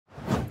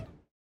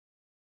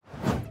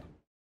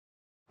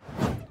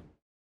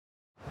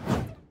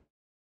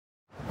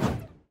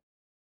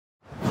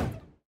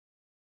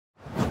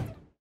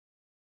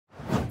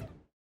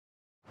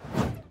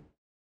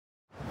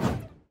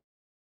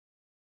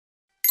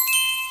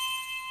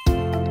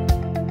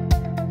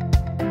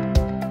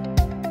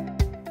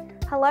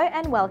Hello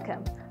and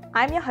welcome.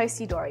 I'm your host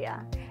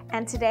Eudoria,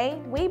 and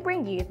today we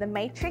bring you the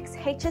Matrix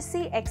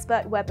HSC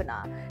Expert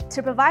webinar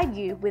to provide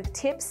you with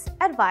tips,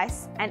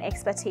 advice and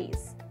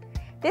expertise.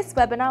 This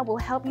webinar will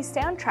help you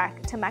stay on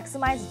track to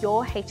maximize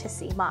your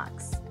HSC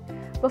marks.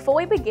 Before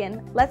we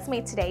begin, let's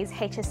meet today's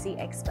HSC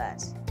expert.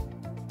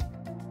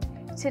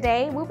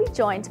 Today we'll be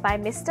joined by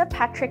Mr.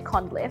 Patrick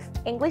Condliffe,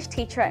 English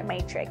teacher at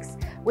Matrix,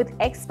 with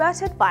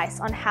expert advice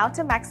on how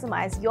to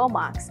maximize your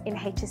marks in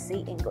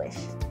HSC English.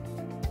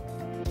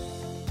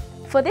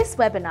 For this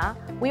webinar,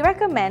 we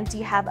recommend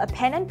you have a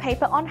pen and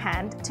paper on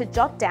hand to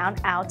jot down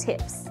our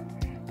tips.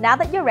 Now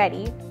that you're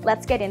ready,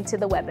 let's get into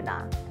the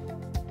webinar.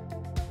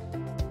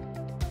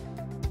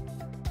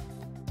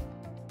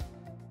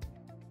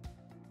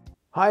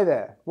 Hi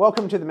there,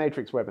 welcome to the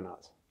Matrix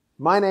webinars.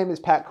 My name is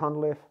Pat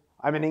Condliffe.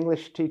 I'm an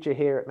English teacher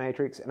here at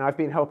Matrix, and I've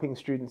been helping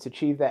students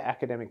achieve their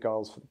academic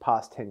goals for the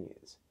past 10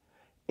 years.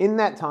 In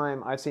that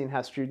time, I've seen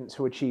how students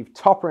who achieve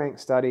top rank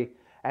study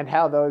and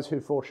how those who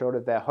fall short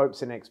of their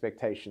hopes and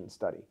expectations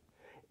study.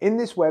 In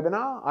this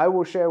webinar, I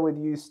will share with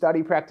you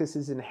study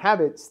practices and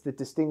habits that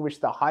distinguish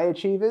the high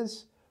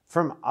achievers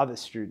from other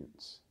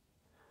students.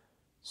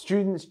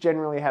 Students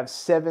generally have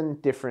 7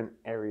 different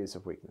areas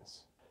of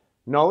weakness.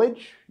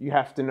 Knowledge, you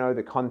have to know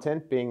the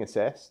content being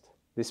assessed.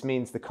 This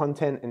means the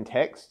content and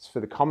texts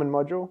for the Common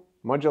Module,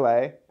 Module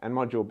A, and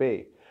Module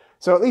B.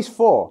 So at least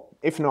 4,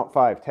 if not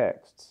 5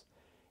 texts.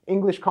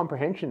 English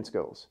comprehension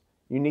skills.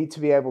 You need to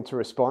be able to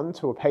respond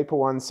to a Paper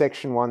 1,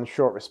 Section 1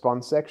 short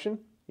response section.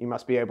 You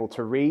must be able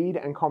to read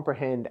and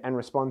comprehend and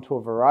respond to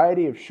a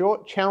variety of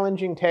short,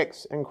 challenging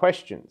texts and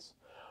questions.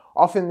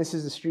 Often this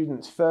is a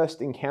student's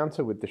first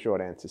encounter with the short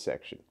answer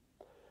section.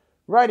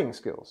 Writing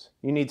skills.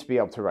 You need to be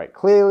able to write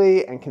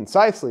clearly and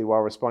concisely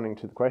while responding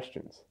to the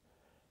questions.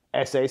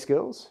 Essay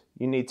skills.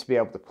 You need to be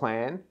able to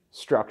plan,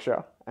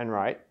 structure, and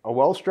write a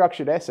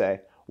well-structured essay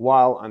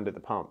while under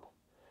the pump.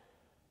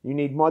 You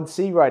need Mod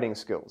C writing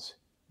skills.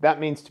 That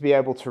means to be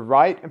able to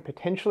write and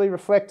potentially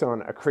reflect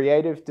on a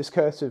creative,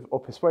 discursive, or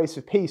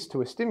persuasive piece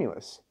to a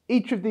stimulus.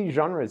 Each of these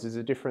genres is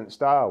a different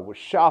style with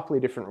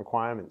sharply different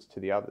requirements to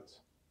the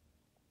others.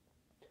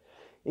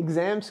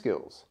 Exam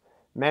skills.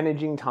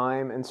 Managing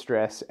time and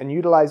stress and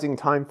utilizing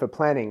time for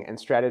planning and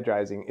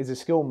strategizing is a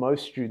skill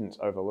most students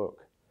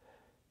overlook.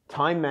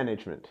 Time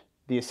management,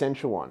 the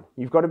essential one.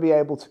 You've got to be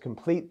able to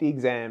complete the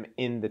exam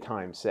in the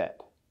time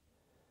set.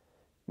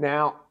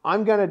 Now,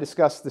 I'm going to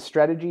discuss the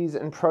strategies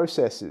and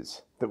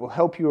processes that will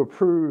help you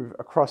improve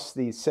across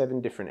these 7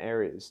 different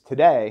areas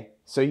today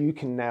so you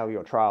can nail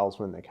your trials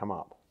when they come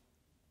up.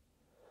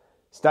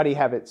 Study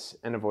habits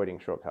and avoiding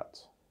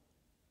shortcuts.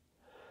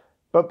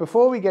 But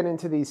before we get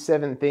into these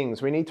 7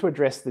 things, we need to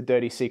address the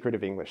dirty secret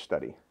of English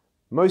study.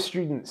 Most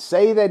students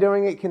say they're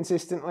doing it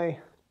consistently,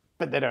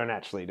 but they don't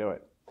actually do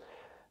it.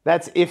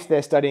 That's if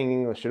they're studying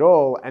English at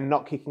all and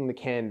not kicking the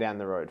can down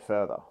the road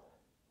further.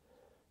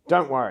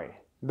 Don't worry,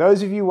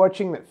 those of you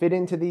watching that fit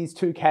into these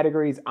 2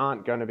 categories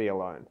aren't going to be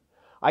alone.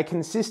 I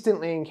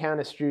consistently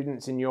encounter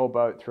students in your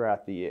boat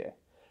throughout the year.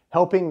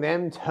 Helping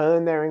them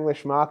turn their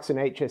English marks and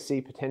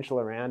HSC potential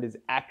around is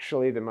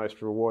actually the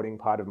most rewarding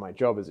part of my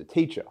job as a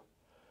teacher.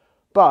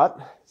 But,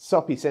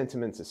 soppy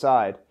sentiments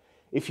aside,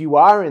 if you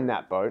are in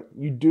that boat,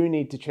 you do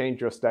need to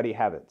change your study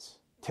habits.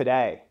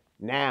 Today,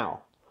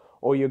 now,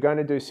 or you're going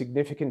to do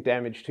significant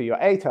damage to your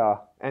ATAR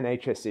and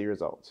HSC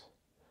results.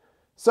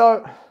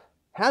 So,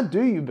 how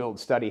do you build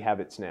study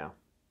habits now?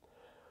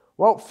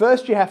 Well,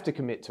 first you have to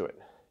commit to it.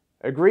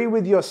 Agree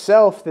with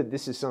yourself that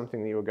this is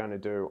something that you're going to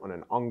do on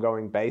an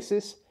ongoing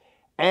basis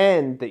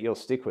and that you'll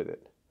stick with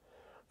it.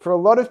 For a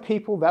lot of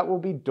people, that will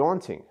be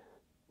daunting.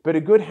 But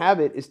a good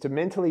habit is to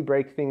mentally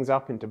break things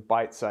up into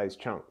bite-sized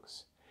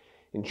chunks.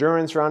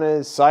 Endurance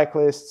runners,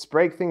 cyclists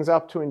break things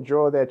up to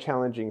enjoy their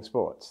challenging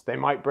sports. They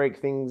might break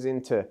things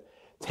into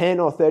 10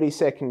 or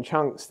 30-second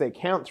chunks they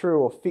count through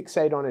or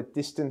fixate on a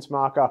distance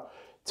marker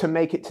to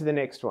make it to the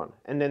next one,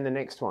 and then the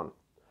next one.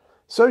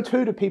 So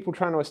too do people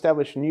trying to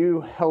establish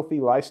new, healthy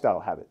lifestyle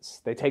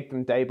habits. They take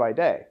them day by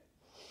day.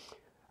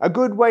 A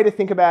good way to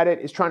think about it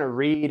is trying to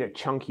read a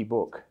chunky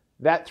book.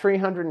 That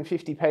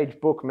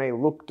 350-page book may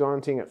look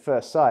daunting at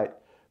first sight,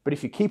 but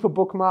if you keep a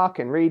bookmark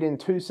and read in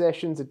 2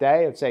 sessions a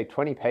day of, say,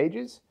 20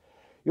 pages,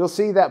 you'll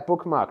see that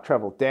bookmark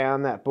travel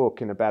down that book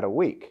in about a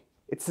week.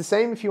 It's the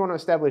same if you want to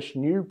establish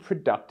new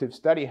productive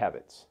study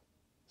habits.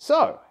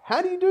 So,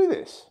 how do you do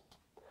this?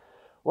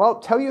 Well,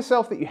 tell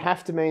yourself that you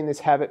have to maintain this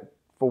habit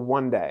for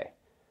 1 day,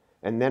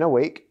 and then a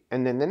week,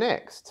 and then the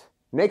next.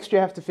 Next, you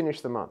have to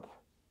finish the month.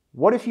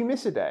 What if you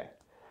miss a day?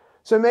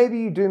 So maybe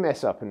you do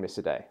mess up and miss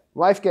a day.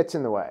 Life gets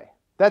in the way.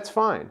 That's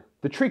fine.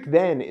 The trick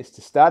then is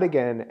to start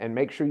again and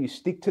make sure you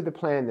stick to the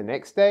plan the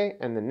next day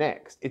and the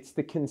next. It's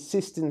the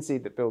consistency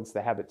that builds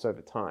the habits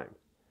over time.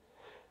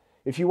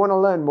 If you want to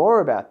learn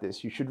more about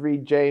this, you should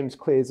read James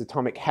Clear's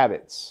Atomic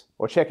Habits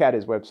or check out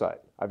his website.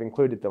 I've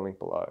included the link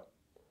below.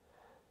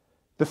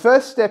 The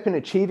first step in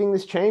achieving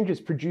this change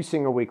is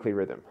producing a weekly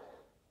rhythm.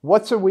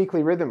 What's a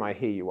weekly rhythm, I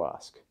hear you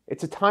ask?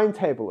 It's a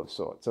timetable of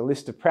sorts, a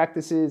list of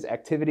practices,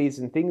 activities,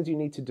 and things you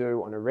need to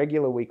do on a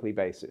regular weekly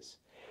basis.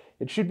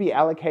 It should be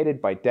allocated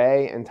by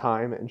day and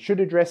time and should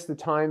address the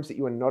times that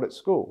you are not at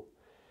school.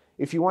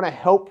 If you want to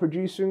help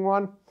producing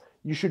one,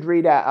 you should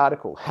read our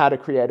article, How to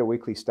Create a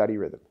Weekly Study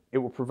Rhythm. It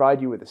will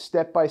provide you with a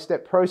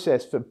step-by-step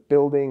process for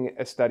building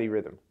a study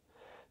rhythm.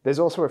 There's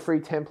also a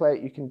free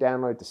template you can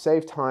download to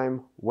save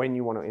time when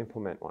you want to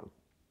implement one.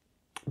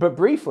 But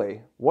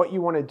briefly, what you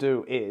want to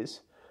do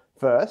is,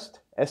 first,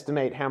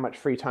 estimate how much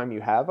free time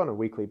you have on a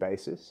weekly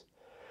basis.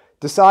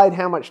 Decide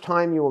how much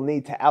time you will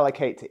need to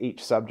allocate to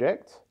each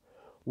subject.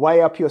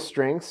 Weigh up your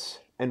strengths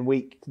and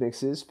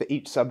weaknesses for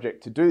each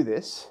subject to do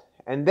this.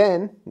 And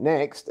then,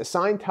 next,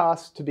 assign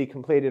tasks to be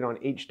completed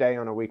on each day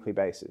on a weekly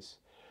basis.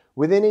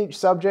 Within each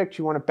subject,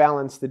 you want to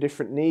balance the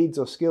different needs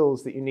or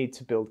skills that you need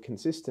to build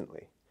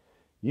consistently.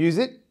 Use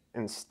it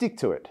and stick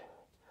to it.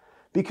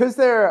 Because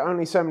there are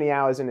only so many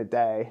hours in a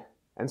day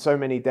and so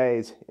many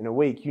days in a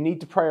week, you need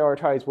to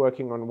prioritize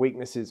working on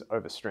weaknesses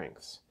over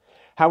strengths.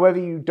 However,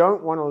 you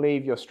don't want to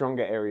leave your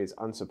stronger areas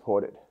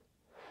unsupported.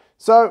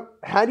 So,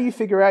 how do you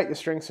figure out your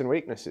strengths and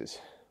weaknesses?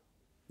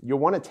 You'll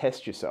want to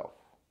test yourself.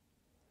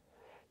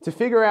 To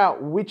figure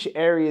out which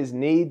areas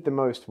need the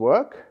most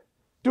work,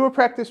 do a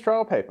practice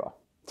trial paper.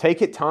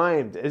 Take it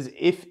timed as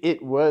if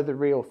it were the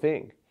real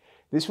thing.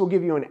 This will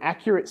give you an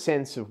accurate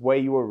sense of where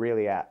you are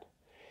really at.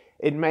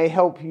 It may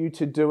help you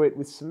to do it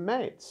with some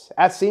mates.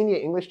 Our senior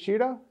English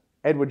tutor,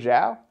 Edward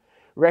Zhao,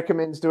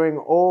 recommends doing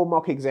all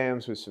mock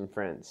exams with some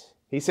friends.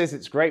 He says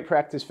it's great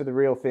practice for the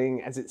real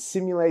thing as it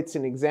simulates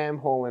an exam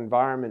hall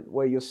environment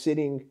where you're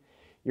sitting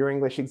your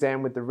English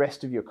exam with the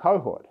rest of your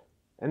cohort.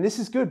 And this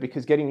is good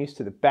because getting used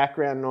to the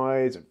background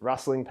noise of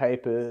rustling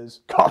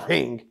papers,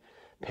 copying,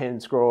 pen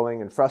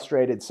scrawling, and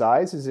frustrated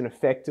sighs is an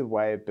effective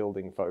way of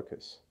building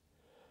focus.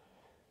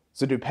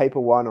 So do paper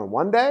 1 on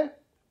one day,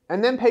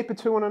 and then paper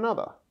 2 on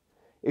another.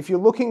 If you're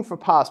looking for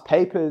past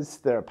papers,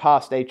 there are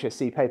past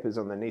HSC papers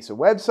on the NISA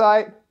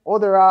website, or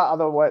there are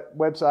other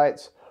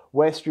websites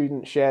where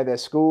students share their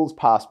school's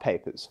past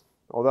papers,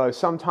 although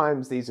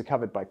sometimes these are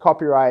covered by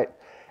copyright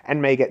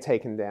and may get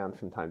taken down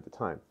from time to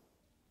time.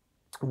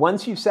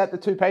 Once you've set the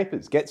 2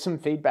 papers, get some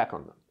feedback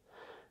on them.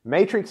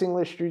 Matrix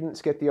English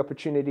students get the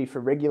opportunity for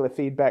regular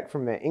feedback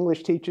from their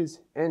English teachers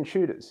and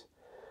tutors.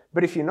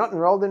 But if you're not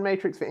enrolled in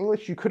Matrix for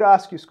English, you could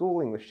ask your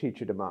school English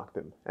teacher to mark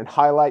them and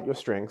highlight your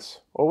strengths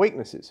or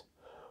weaknesses.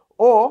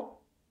 Or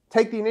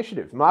take the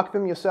initiative, mark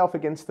them yourself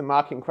against the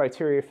marking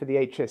criteria for the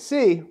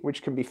HSC,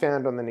 which can be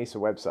found on the NISA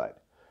website.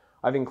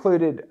 I've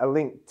included a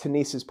link to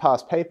NISA's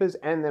past papers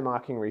and their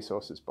marking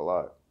resources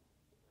below.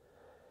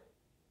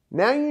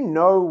 Now you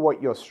know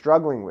what you're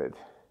struggling with,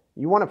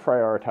 you want to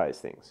prioritize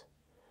things.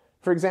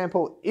 For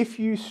example, if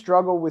you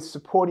struggle with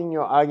supporting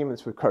your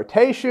arguments with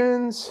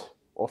quotations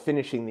or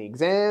finishing the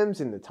exams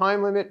in the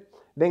time limit,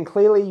 then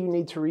clearly you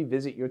need to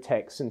revisit your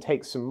text and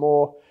take some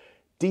more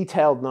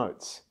detailed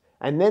notes,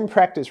 and then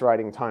practice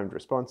writing timed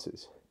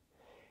responses.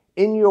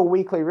 In your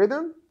weekly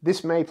rhythm,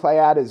 this may play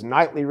out as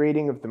nightly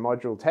reading of the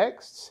module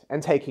texts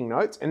and taking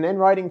notes, and then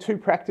writing 2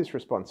 practice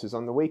responses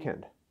on the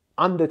weekend,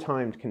 under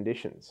timed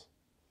conditions.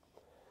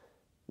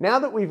 Now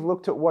that we've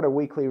looked at what a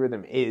weekly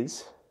rhythm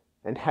is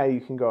and how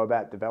you can go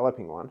about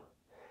developing one,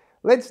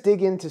 let's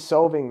dig into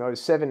solving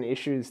those 7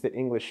 issues that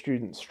English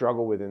students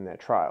struggle with in their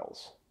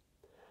trials.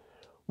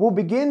 We'll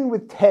begin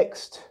with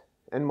text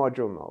and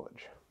module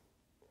knowledge.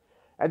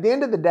 At the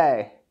end of the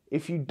day,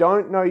 if you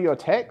don't know your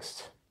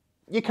text,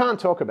 you can't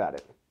talk about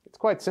it. It's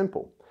quite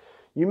simple.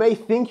 You may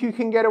think you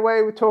can get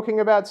away with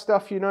talking about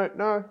stuff you don't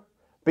know,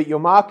 but your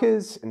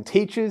markers and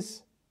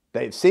teachers,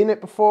 they've seen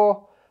it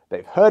before,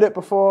 they've heard it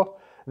before.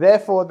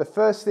 Therefore, the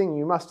first thing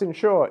you must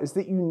ensure is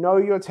that you know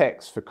your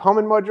text for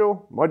Common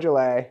Module,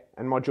 Module A,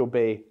 and Module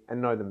B,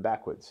 and know them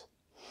backwards.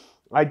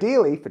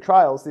 Ideally, for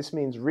trials, this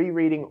means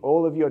rereading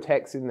all of your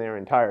texts in their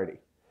entirety.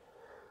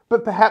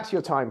 But perhaps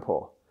you're time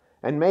poor,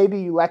 and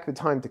maybe you lack the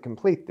time to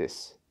complete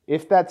this.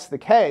 If that's the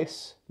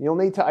case, you'll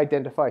need to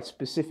identify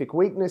specific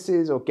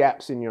weaknesses or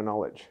gaps in your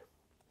knowledge.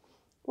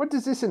 What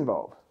does this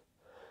involve?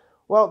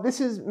 Well, this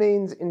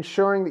means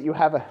ensuring that you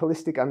have a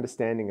holistic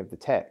understanding of the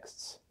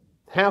texts.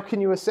 How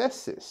can you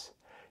assess this?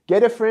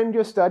 Get a friend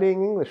you're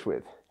studying English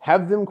with.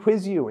 Have them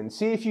quiz you and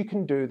see if you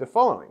can do the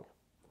following.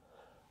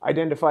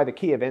 Identify the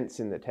key events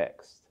in the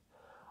text.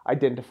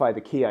 Identify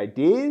the key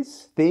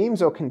ideas,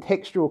 themes, or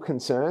contextual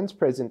concerns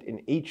present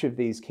in each of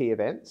these key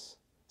events.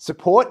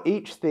 Support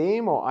each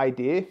theme or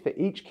idea for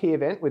each key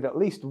event with at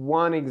least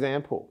 1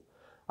 example.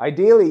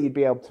 Ideally, you'd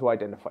be able to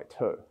identify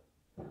 2.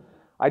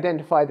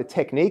 Identify the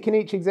technique in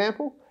each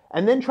example,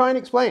 and then try and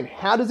explain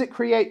how does it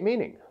create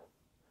meaning.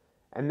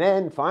 And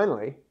then,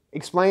 finally,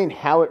 explain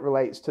how it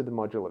relates to the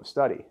module of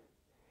study.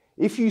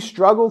 If you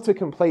struggle to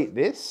complete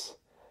this,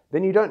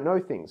 then you don't know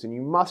things and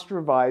you must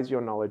revise your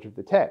knowledge of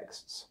the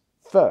texts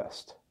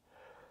first.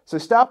 So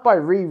start by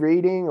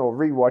rereading or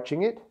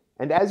rewatching it,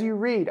 and as you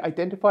read,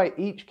 identify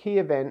each key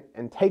event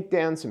and take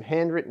down some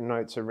handwritten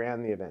notes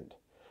around the event.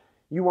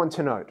 You want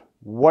to note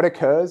what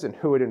occurs and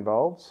who it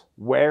involves,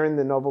 where in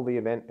the novel the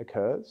event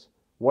occurs,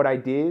 what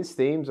ideas,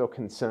 themes, or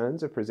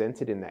concerns are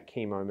presented in that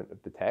key moment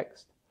of the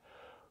text,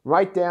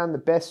 Write down the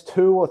best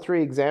 2 or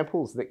 3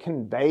 examples that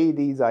convey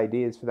these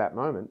ideas for that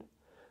moment.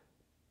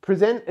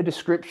 Present a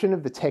description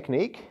of the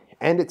technique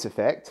and its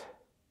effect,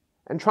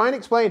 and try and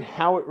explain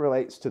how it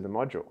relates to the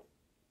module.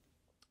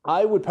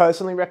 I would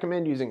personally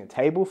recommend using a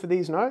table for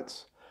these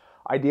notes,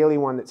 ideally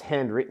one that's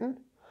handwritten,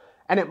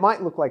 and it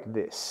might look like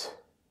this.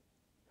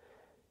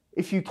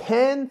 If you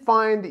can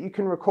find that you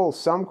can recall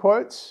some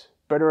quotes,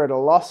 but are at a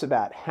loss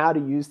about how to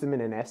use them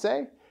in an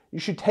essay, you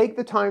should take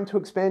the time to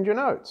expand your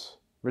notes.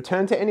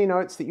 Return to any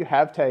notes that you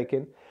have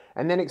taken,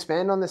 and then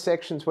expand on the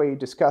sections where you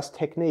discuss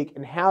technique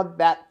and how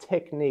that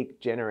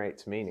technique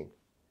generates meaning.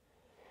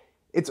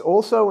 It's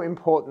also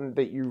important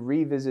that you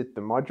revisit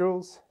the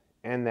modules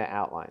and their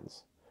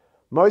outlines.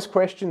 Most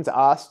questions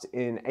asked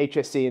in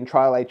HSC and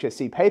trial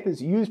HSC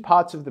papers use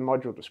parts of the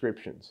module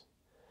descriptions.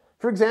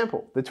 For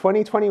example, the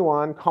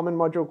 2021 common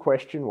module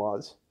question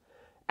was,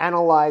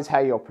 analyze how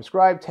your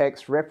prescribed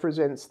text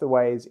represents the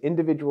ways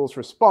individuals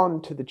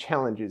respond to the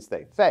challenges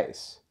they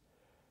face.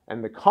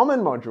 And the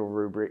common module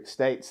rubric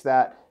states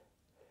that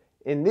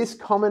in this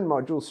common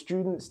module,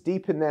 students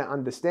deepen their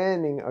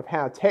understanding of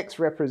how texts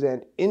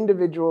represent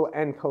individual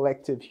and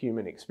collective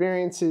human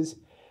experiences.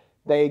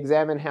 They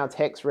examine how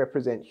texts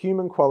represent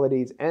human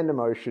qualities and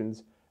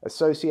emotions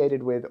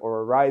associated with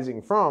or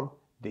arising from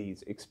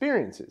these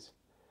experiences.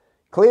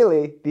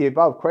 Clearly, the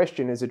above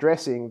question is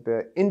addressing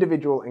the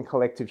individual and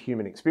collective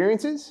human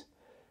experiences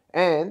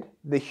and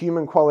the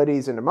human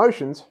qualities and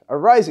emotions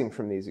arising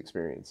from these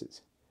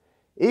experiences.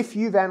 If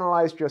you've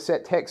analysed your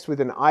set text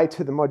with an eye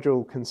to the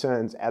module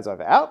concerns as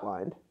I've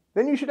outlined,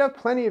 then you should have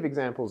plenty of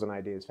examples and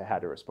ideas for how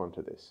to respond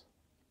to this.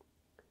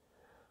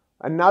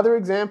 Another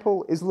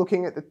example is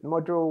looking at the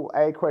Module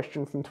A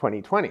question from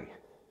 2020.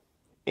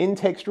 In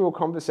textual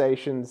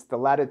conversations, the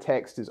latter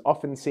text is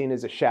often seen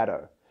as a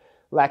shadow,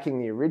 lacking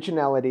the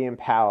originality and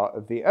power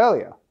of the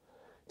earlier.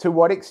 To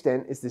what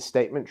extent is this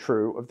statement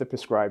true of the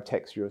prescribed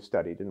text you have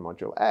studied in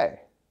Module A?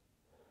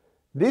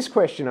 This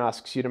question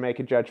asks you to make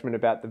a judgment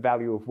about the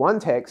value of one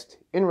text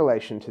in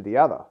relation to the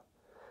other.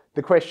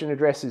 The question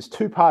addresses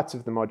 2 parts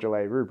of the Module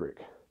A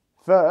rubric.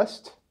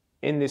 First,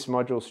 in this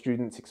module,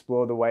 students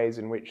explore the ways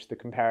in which the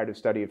comparative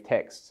study of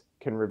texts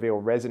can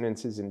reveal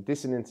resonances and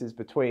dissonances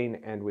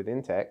between and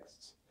within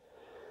texts.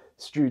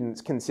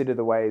 Students consider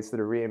the ways that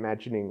a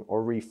reimagining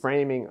or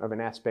reframing of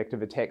an aspect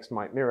of a text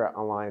might mirror,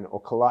 align, or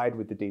collide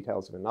with the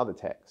details of another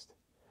text.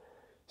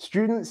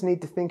 Students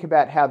need to think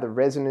about how the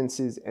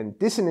resonances and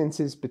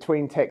dissonances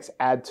between texts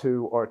add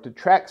to or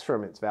detracts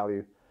from its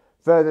value.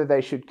 Further,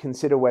 they should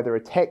consider whether a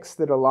text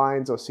that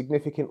aligns or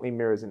significantly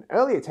mirrors an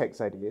earlier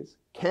text's ideas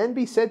can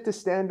be said to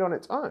stand on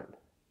its own.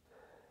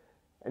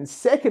 And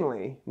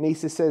secondly,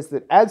 NISA says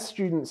that as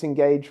students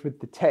engage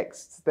with the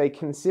texts, they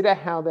consider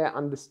how their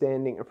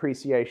understanding,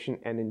 appreciation,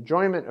 and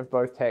enjoyment of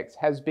both texts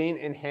has been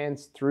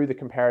enhanced through the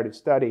comparative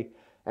study,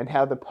 and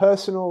how the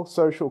personal,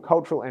 social,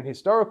 cultural, and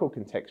historical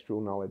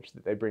contextual knowledge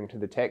that they bring to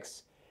the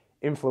texts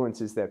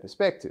influences their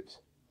perspectives.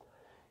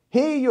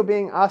 Here you're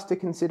being asked to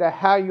consider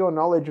how your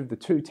knowledge of the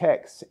 2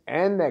 texts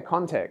and their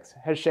context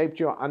has shaped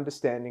your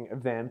understanding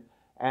of them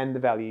and the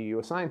value you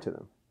assign to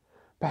them.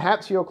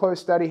 Perhaps your close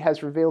study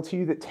has revealed to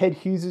you that Ted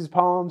Hughes's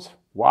poems,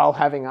 while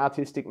having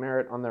artistic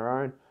merit on their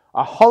own,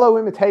 are hollow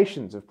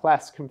imitations of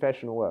Plath's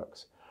confessional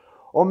works.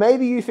 Or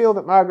maybe you feel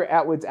that Margaret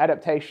Atwood's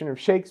adaptation of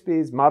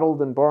Shakespeare's muddled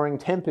and boring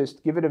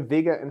Tempest give it a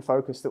vigour and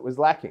focus that was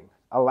lacking,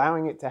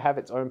 allowing it to have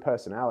its own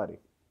personality.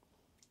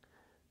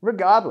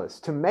 Regardless,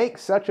 to make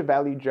such a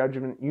value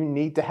judgment, you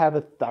need to have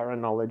a thorough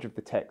knowledge of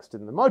the text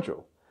and the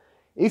module.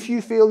 If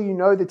you feel you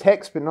know the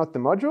text but not the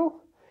module,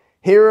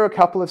 here are a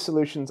couple of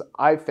solutions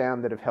I've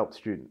found that have helped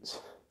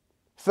students.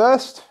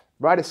 First,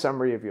 write a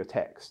summary of your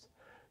text.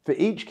 For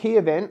each key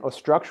event or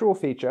structural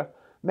feature,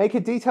 make a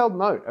detailed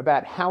note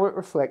about how it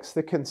reflects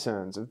the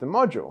concerns of the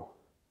module.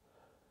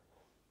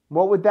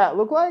 What would that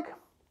look like?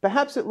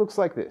 Perhaps it looks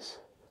like this.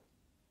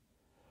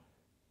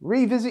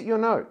 Revisit your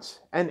notes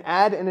and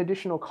add an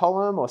additional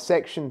column or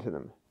section to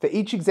them. For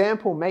each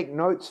example, make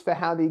notes for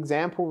how the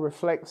example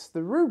reflects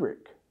the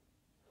rubric.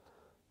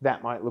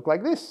 That might look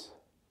like this.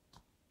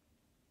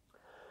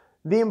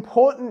 The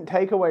important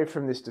takeaway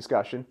from this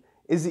discussion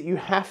is that you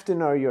have to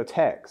know your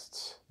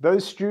texts.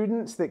 Those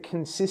students that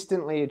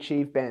consistently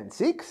achieve Band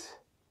 6,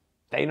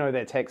 they know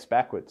their text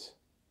backwards.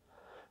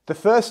 The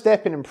first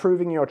step in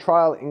improving your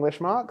trial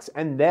English marks,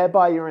 and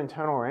thereby your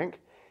internal rank,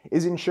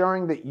 is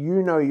ensuring that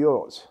you know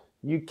yours.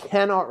 You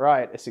cannot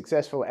write a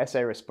successful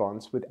essay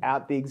response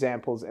without the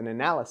examples and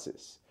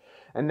analysis,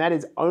 and that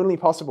is only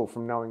possible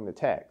from knowing the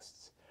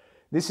texts.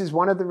 This is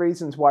one of the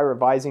reasons why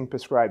revising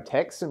prescribed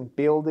texts and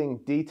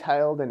building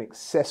detailed and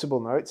accessible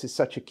notes is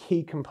such a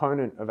key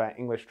component of our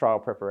English trial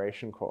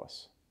preparation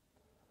course.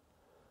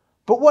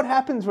 But what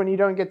happens when you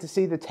don't get to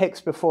see the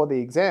text before the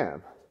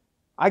exam?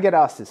 I get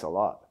asked this a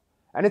lot.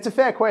 And it's a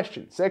fair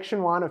question.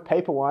 Section 1 of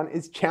Paper 1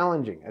 is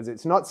challenging, as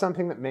it's not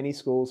something that many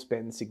schools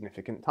spend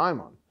significant time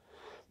on.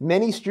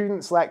 Many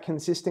students lack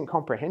consistent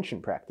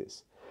comprehension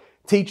practice.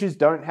 Teachers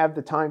don't have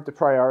the time to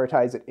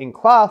prioritize it in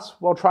class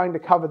while trying to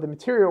cover the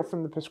material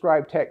from the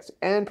prescribed text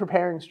and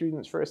preparing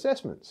students for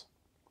assessments.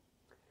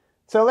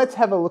 So let's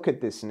have a look at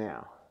this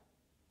now.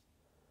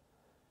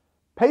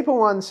 Paper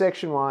 1,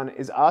 Section 1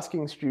 is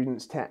asking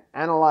students to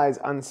analyze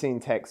unseen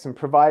text and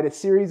provide a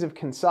series of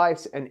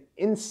concise and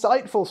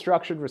insightful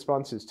structured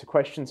responses to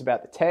questions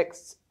about the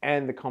texts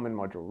and the Common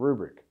Module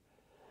rubric.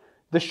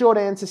 The short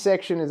answer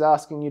section is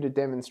asking you to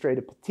demonstrate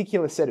a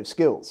particular set of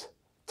skills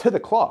to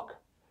the clock.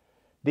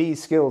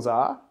 These skills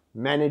are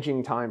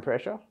managing time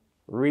pressure,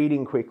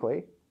 reading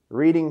quickly,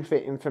 reading for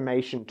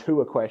information to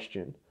a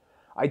question,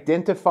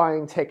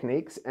 identifying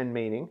techniques and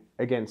meaning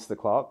against the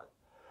clock,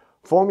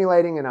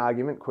 formulating an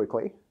argument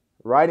quickly,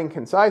 writing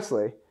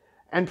concisely,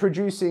 and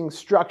producing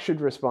structured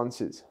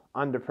responses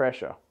under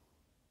pressure.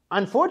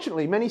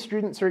 Unfortunately, many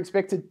students are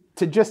expected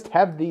to just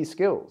have these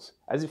skills,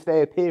 as if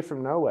they appear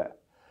from nowhere.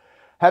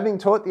 Having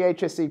taught the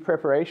HSC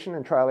preparation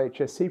and trial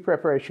HSC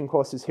preparation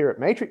courses here at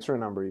Matrix for a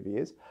number of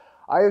years,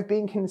 I have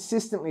been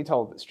consistently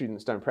told that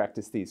students don't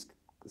practice these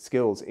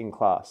skills in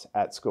class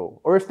at school.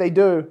 Or if they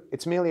do,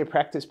 it's merely a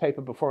practice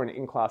paper before an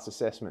in-class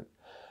assessment.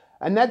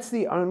 And that's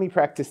the only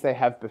practice they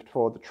have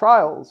before the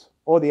trials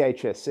or the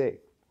HSC.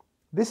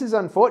 This is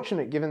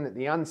unfortunate given that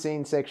the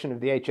unseen section of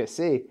the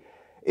HSC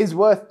is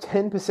worth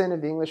 10%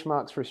 of the English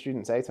marks for a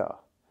student's ATAR.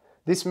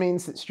 This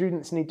means that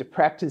students need to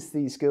practice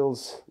these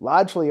skills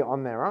largely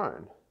on their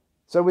own.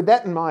 So with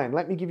that in mind,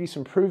 let me give you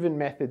some proven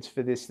methods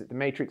for this that the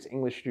Matrix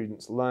English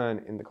students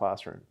learn in the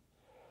classroom.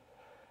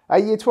 Our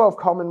Year 12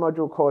 Common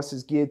Module course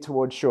is geared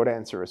towards short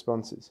answer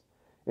responses.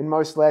 In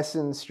most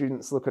lessons,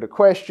 students look at a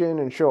question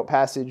and short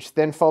passage,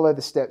 then follow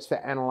the steps for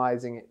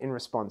analysing it in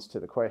response to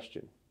the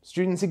question.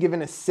 Students are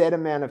given a set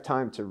amount of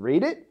time to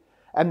read it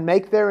and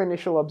make their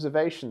initial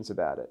observations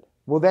about it.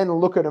 We'll then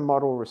look at a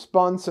model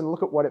response and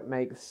look at what it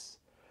makes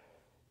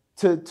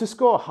to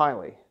score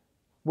highly.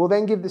 We'll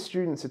then give the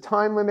students a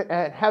time limit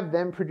and have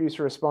them produce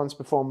a response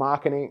before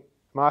marking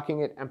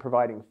it and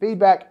providing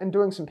feedback and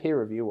doing some peer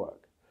review work.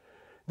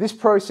 This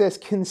process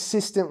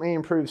consistently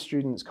improves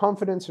students'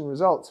 confidence and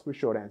results with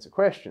short answer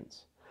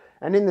questions.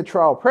 And in the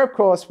trial prep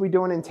course, we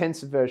do an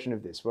intensive version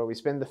of this where we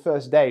spend the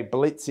first day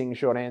blitzing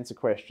short answer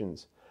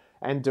questions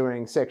and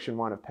doing section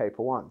 1 of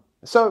paper 1.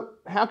 So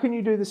how can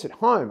you do this at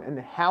home and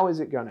how is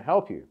it going to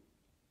help you?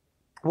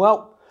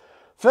 Well,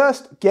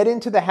 first, get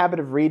into the habit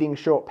of reading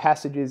short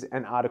passages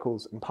and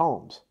articles and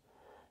poems.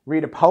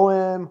 Read a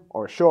poem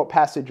or a short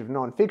passage of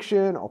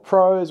non-fiction or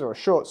prose or a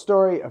short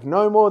story of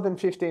no more than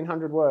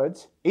 1,500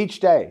 words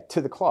each day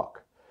to the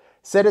clock.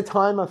 Set a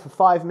timer for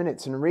 5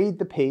 minutes and read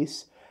the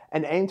piece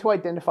and aim to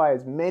identify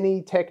as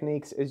many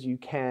techniques as you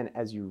can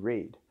as you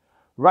read.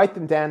 Write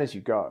them down as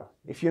you go.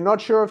 If you're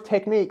not sure of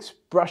techniques,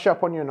 brush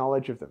up on your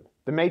knowledge of them.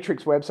 The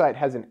Matrix website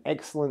has an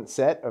excellent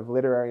set of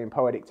literary and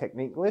poetic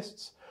technique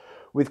lists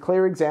with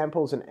clear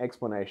examples and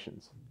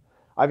explanations.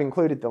 I've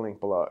included the link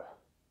below.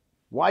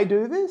 Why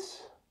do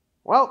this?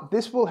 Well,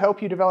 this will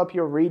help you develop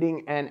your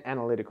reading and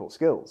analytical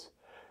skills.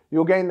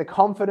 You'll gain the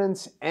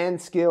confidence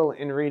and skill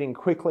in reading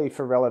quickly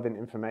for relevant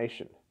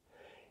information.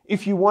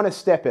 If you want to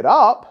step it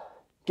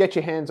up, get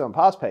your hands on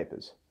past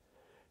papers.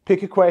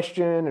 Pick a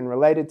question and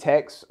related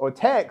text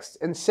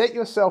and set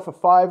yourself a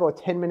 5 or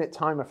 10 minute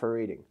timer for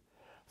reading.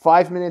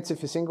 5 minutes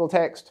if a single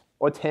text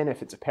or 10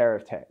 if it's a pair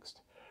of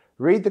text.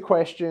 Read the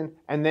question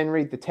and then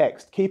read the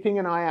text, keeping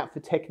an eye out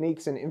for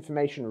techniques and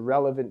information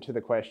relevant to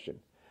the question.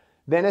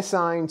 Then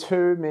assign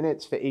 2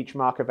 minutes for each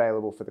mark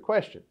available for the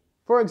question.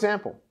 For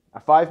example, a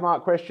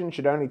 5-mark question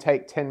should only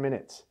take 10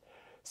 minutes.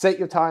 Set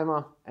your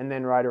timer and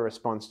then write a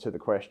response to the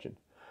question.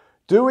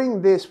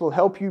 Doing this will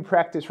help you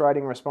practice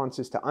writing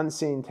responses to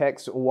unseen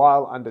text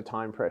while under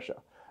time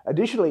pressure.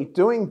 Additionally,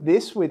 doing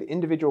this with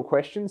individual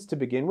questions to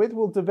begin with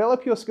will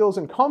develop your skills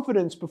and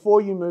confidence before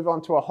you move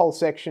on to a whole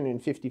section in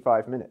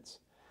 55 minutes.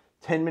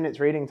 10 minutes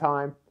reading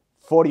time,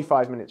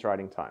 45 minutes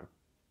writing time.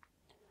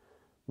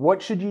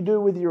 What should you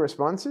do with your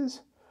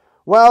responses?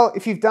 Well,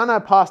 if you've done a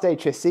past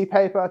HSC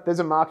paper, there's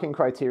a marking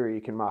criteria you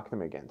can mark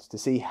them against to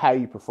see how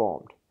you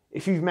performed.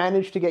 If you've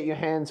managed to get your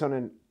hands on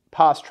a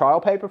past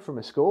trial paper from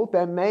a school,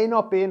 there may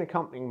not be an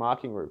accompanying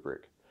marking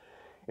rubric.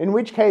 In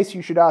which case,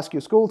 you should ask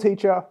your school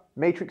teacher,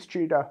 matrix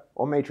tutor,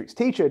 or matrix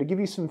teacher to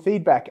give you some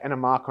feedback and a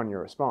mark on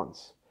your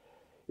response.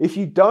 If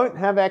you don't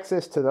have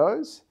access to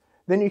those,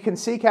 then you can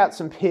seek out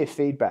some peer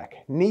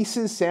feedback.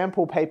 NISA's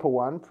Sample Paper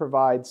 1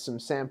 provides some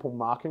sample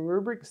marking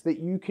rubrics that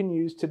you can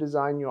use to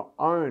design your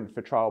own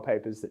for trial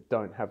papers that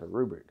don't have a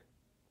rubric.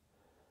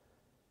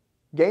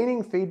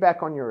 Gaining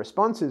feedback on your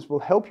responses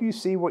will help you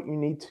see what you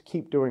need to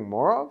keep doing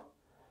more of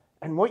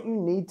and what you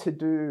need to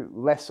do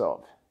less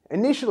of.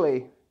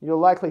 Initially, you'll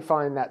likely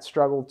find that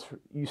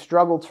you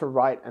struggle to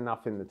write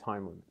enough in the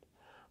time limit.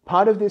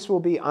 Part of this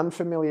will be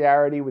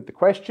unfamiliarity with the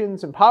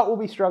questions, and part will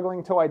be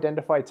struggling to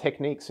identify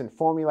techniques and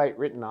formulate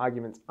written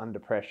arguments under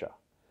pressure.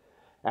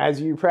 As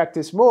you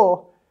practice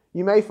more,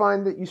 you may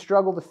find that you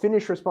struggle to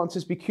finish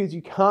responses because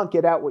you can't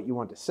get out what you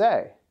want to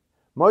say.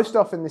 Most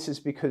often this is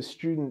because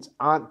students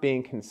aren't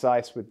being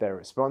concise with their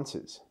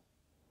responses.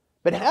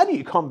 But how do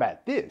you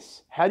combat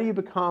this? How do you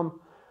become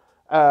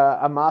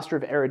a master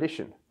of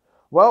erudition?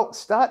 Well,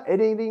 start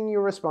editing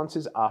your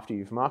responses after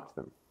you've marked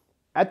them.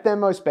 At their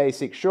most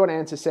basic, short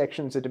answer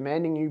sections are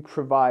demanding you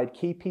provide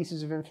key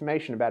pieces of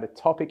information about a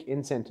topic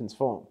in sentence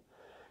form.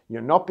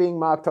 You're not being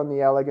marked on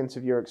the elegance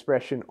of your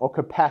expression or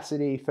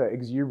capacity for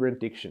exuberant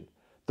diction.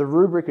 The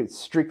rubric is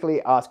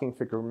strictly asking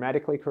for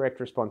grammatically correct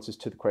responses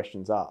to the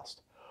questions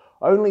asked.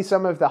 Only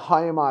some of the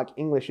higher mark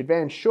English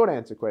Advanced short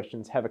answer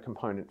questions have a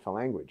component for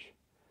language.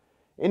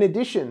 In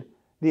addition,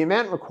 the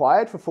amount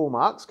required for full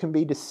marks can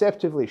be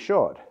deceptively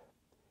short.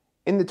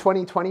 In the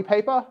 2020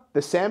 paper,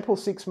 the sample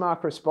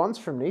 6-mark response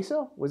from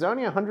NISA was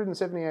only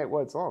 178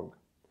 words long.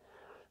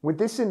 With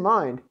this in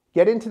mind,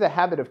 get into the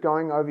habit of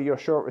going over your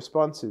short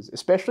responses,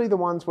 especially the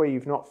ones where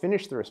you've not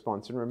finished the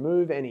response, and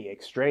remove any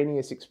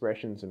extraneous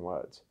expressions and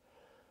words.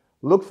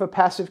 Look for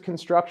passive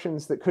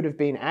constructions that could have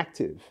been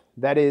active.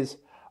 That is,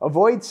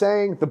 avoid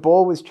saying the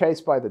ball was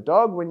chased by the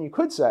dog when you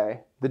could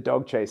say the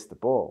dog chased the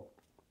ball.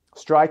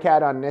 Strike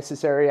out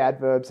unnecessary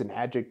adverbs and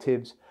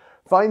adjectives.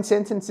 Find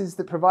sentences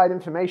that provide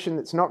information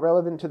that's not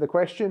relevant to the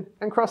question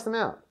and cross them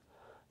out.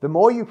 The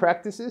more you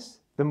practice this,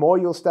 the more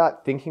you'll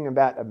start thinking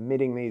about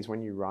omitting these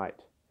when you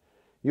write.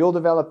 You'll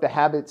develop the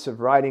habits of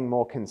writing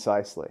more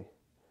concisely.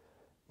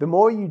 The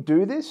more you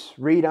do this,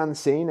 read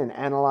unseen and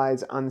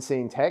analyze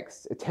unseen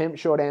texts, attempt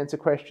short answer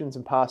questions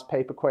and past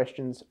paper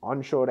questions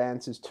on short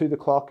answers to the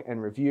clock,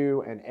 and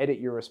review and edit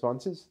your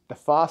responses, the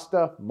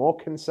faster, more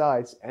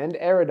concise, and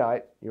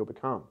erudite you'll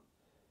become.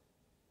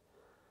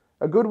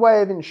 A good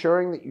way of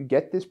ensuring that you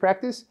get this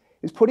practice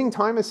is putting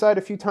time aside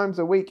a few times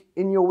a week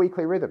in your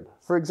weekly rhythm.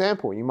 For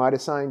example, you might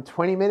assign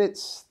 20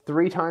 minutes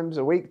 3 times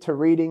a week to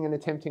reading and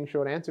attempting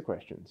short answer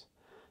questions.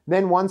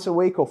 Then once a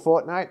week or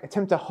fortnight,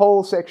 attempt a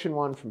whole section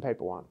 1 from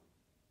paper 1.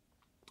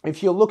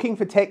 If you're looking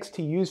for text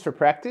to use for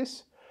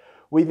practice,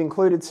 we've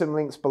included some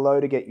links below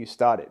to get you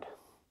started.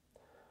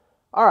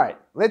 All right,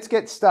 let's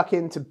get stuck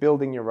into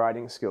building your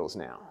writing skills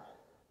now.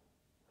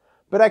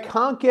 But I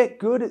can't get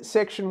good at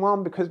section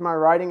 1 because my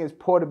writing is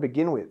poor to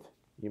begin with,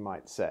 you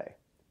might say.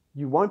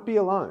 You won't be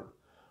alone.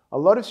 A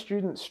lot of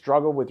students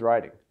struggle with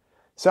writing.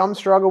 Some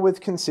struggle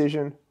with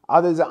concision,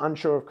 others are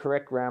unsure of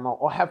correct grammar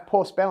or have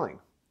poor spelling.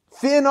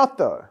 Fear not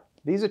though,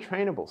 these are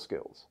trainable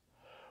skills.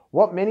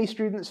 What many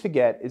students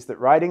forget is that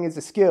writing is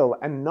a skill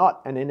and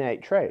not an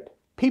innate trait.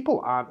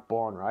 People aren't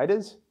born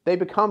writers. They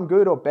become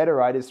good or better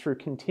writers through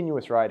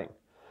continuous writing.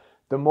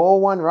 The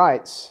more one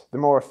writes, the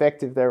more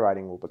effective their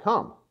writing will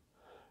become.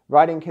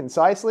 Writing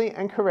concisely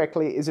and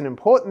correctly is an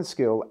important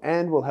skill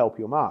and will help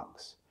your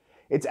marks.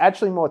 It's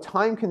actually more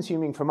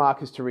time-consuming for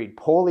markers to read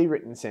poorly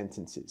written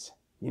sentences.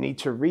 You need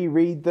to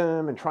reread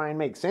them and try and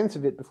make sense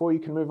of it before you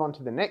can move on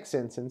to the next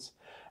sentence,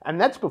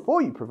 and that's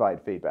before you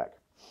provide feedback.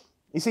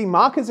 You see,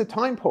 markers are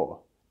time poor,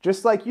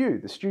 just like you,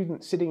 the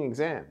student sitting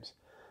exams.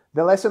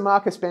 The less a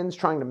marker spends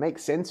trying to make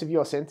sense of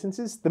your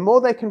sentences, the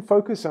more they can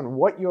focus on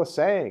what you're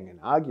saying and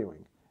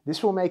arguing.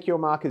 This will make your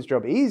marker's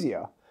job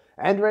easier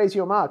and raise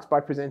your marks by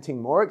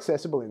presenting more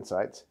accessible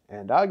insights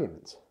and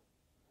arguments.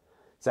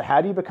 So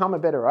how do you become a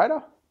better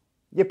writer?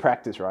 You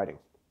practice writing.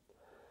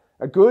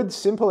 A good,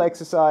 simple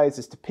exercise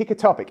is to pick a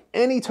topic,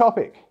 any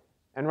topic,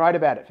 and write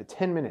about it for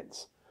 10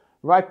 minutes.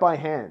 Write by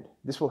hand.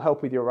 This will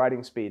help with your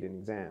writing speed in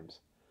exams.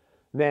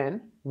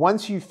 Then,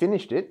 once you've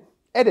finished it,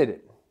 edit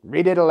it.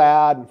 Read it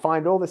aloud and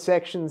find all the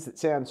sections that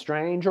sound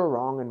strange or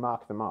wrong and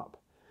mark them up.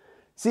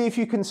 See if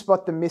you can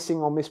spot the missing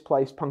or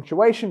misplaced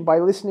punctuation by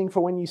listening for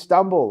when you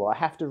stumble or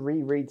have to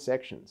reread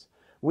sections.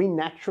 We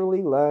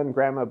naturally learn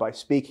grammar by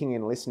speaking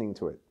and listening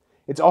to it.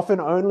 It's often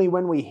only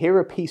when we hear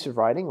a piece of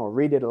writing or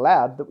read it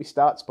aloud that we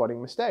start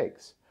spotting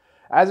mistakes.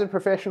 As a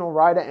professional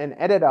writer and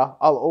editor,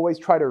 I'll always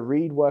try to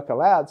read work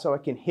aloud so I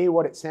can hear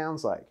what it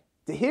sounds like,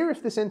 to hear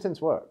if the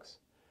sentence works.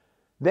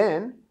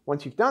 Then,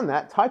 once you've done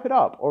that, type it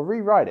up or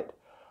rewrite it.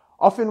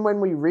 Often when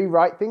we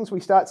rewrite things, we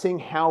start seeing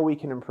how we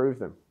can improve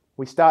them.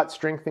 We start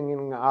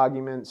strengthening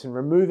arguments and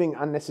removing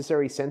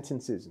unnecessary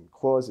sentences and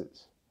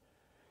clauses.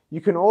 You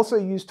can also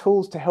use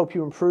tools to help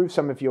you improve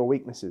some of your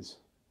weaknesses.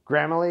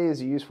 Grammarly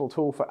is a useful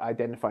tool for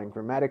identifying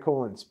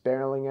grammatical and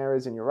spelling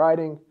errors in your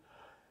writing.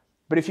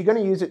 But if you're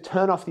going to use it,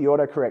 turn off the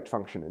autocorrect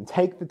function and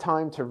take the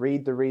time to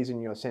read the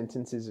reason your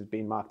sentences have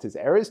been marked as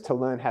errors to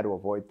learn how to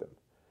avoid them.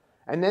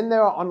 And then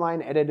there are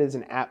online editors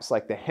and apps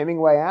like the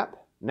Hemingway app,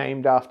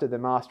 named after the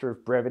master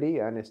of brevity,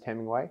 Ernest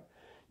Hemingway.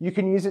 You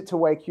can use it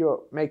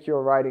to make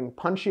your writing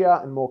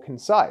punchier and more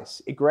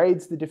concise. It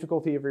grades the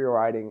difficulty of your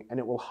writing and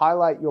it will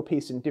highlight your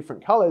piece in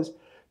different colors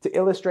to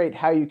illustrate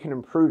how you can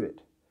improve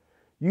it.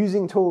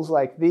 Using tools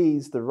like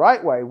these the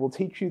right way will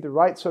teach you the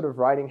right sort of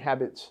writing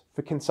habits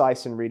for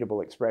concise and readable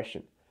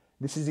expression.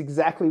 This is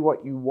exactly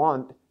what you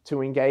want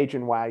to engage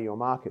and wow your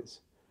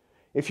markers.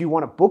 If you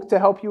want a book to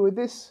help you with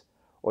this,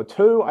 or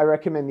two, I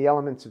recommend The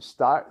Elements of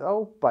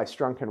Style by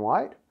Strunk and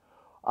White.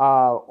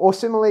 Or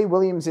similarly,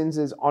 William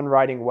Zinsser's On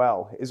Writing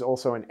Well is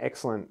also an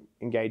excellent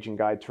engaging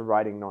guide to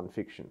writing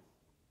nonfiction.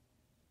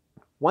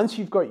 Once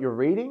you've got your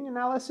reading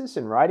analysis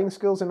and writing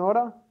skills in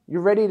order,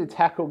 you're ready to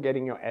tackle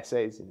getting your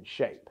essays in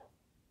shape.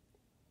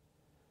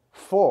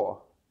 4.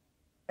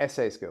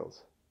 Essay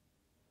skills.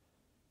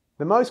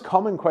 The most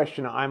common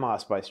question I'm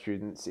asked by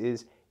students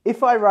is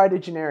If I write a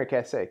generic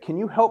essay, can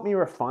you help me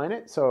refine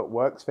it so it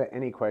works for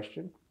any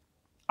question?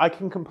 I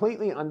can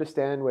completely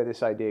understand where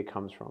this idea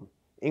comes from.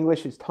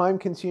 English is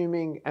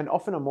time-consuming and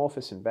often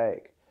amorphous and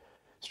vague.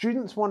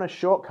 Students want a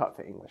shortcut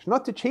for English,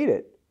 not to cheat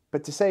it,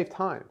 but to save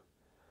time.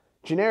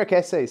 Generic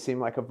essays seem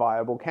like a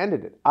viable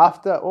candidate.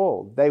 After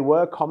all, they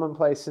were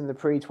commonplace in the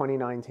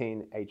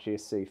pre-2019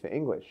 HSC for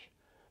English.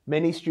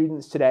 Many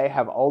students today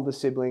have older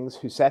siblings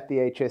who sat the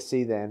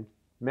HSC then,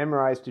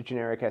 memorized a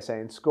generic essay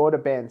and scored a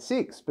band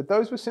 6, but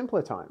those were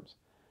simpler times.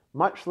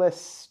 Much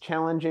less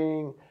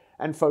challenging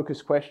and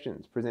focused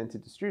questions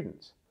presented to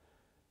students.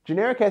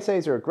 Generic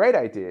essays are a great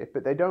idea,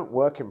 but they don't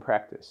work in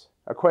practice.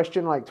 A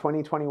question like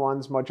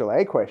 2021's Module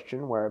A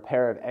question, where a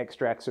pair of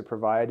extracts are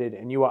provided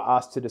and you are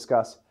asked to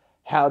discuss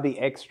how the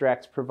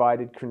extracts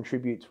provided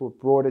contribute to a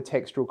broader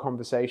textual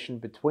conversation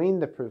between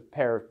the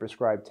pair of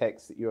prescribed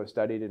texts that you have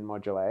studied in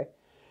Module A,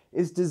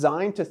 is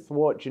designed to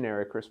thwart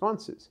generic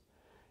responses.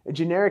 A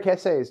generic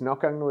essay is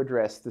not going to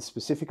address the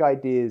specific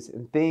ideas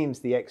and themes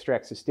the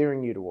extracts are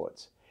steering you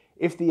towards.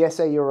 If the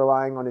essay you're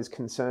relying on is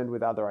concerned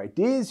with other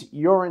ideas,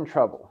 you're in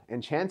trouble,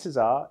 and chances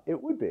are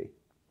it would be.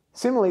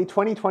 Similarly,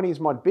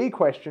 2020's Mod B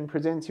question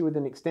presents you with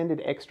an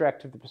extended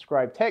extract of the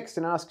prescribed text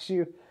and asks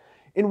you,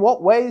 in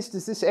what ways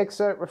does this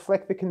excerpt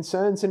reflect the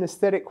concerns and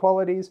aesthetic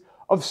qualities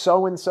of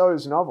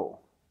so-and-so's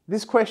novel?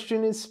 This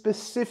question is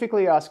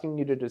specifically asking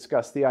you to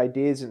discuss the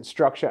ideas and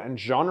structure and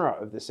genre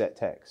of the set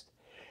text.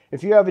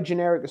 If you have a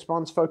generic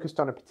response focused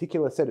on a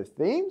particular set of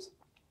themes,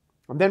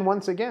 then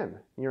once again,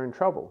 you're in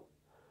trouble.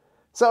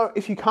 So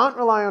if you can't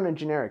rely on a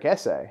generic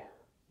essay,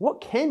 what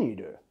can you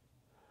do?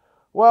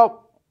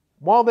 Well,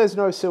 while there's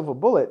no silver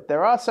bullet,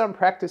 there are some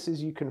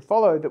practices you can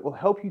follow that will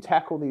help you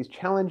tackle these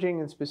challenging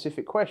and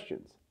specific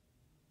questions.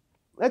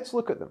 Let's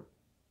look at them.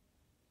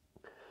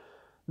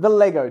 The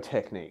Lego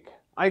technique.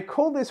 I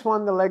call this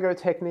one the Lego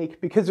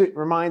technique because it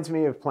reminds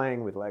me of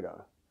playing with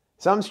Lego.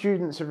 Some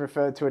students have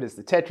referred to it as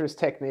the Tetris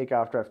technique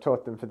after I've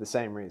taught them for the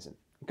same reason.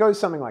 It goes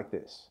something like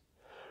this.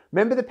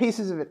 Remember the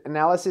pieces of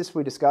analysis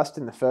we discussed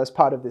in the first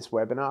part of this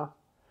webinar?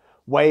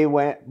 Way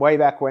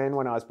back when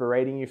I was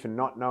berating you for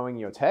not knowing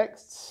your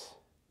texts?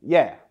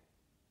 Yeah,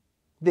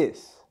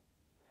 this.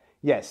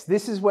 Yes,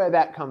 this is where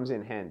that comes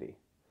in handy.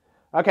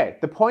 Okay,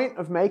 the point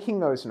of making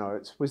those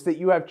notes was that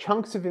you have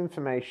chunks of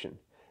information,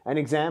 an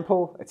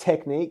example, a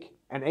technique,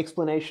 an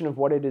explanation of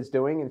what it is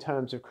doing in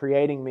terms of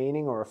creating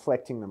meaning or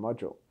reflecting the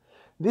module.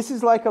 This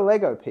is like a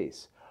Lego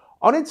piece.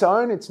 On its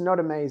own, it's not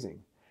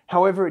amazing.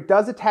 However, it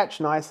does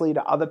attach nicely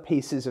to other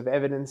pieces of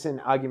evidence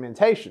and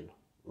argumentation,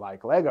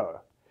 like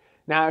Lego.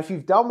 Now, if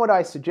you've done what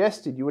I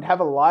suggested, you would have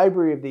a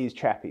library of these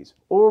chappies,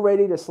 all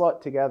ready to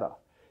slot together.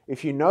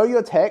 If you know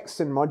your text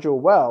and module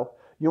well,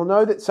 you'll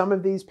know that some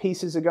of these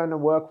pieces are going to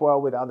work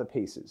well with other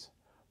pieces.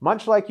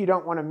 Much like you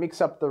don't want to mix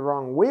up the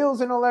wrong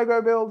wheels in a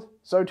Lego build,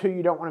 so too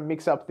you don't want to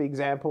mix up the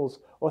examples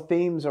or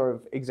themes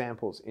of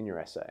examples in your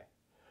essay.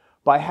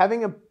 By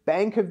having a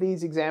bank of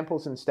these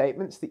examples and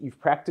statements that you've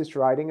practiced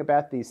writing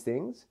about these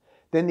things,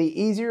 then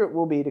the easier it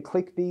will be to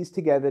click these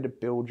together to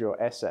build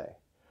your essay.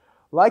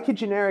 Like a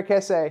generic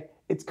essay,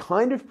 it's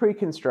kind of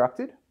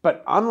pre-constructed,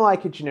 but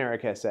unlike a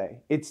generic essay,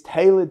 it's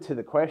tailored to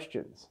the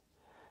questions.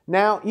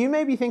 Now, you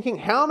may be thinking,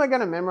 how am I going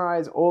to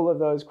memorize all of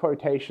those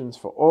quotations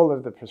for all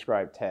of the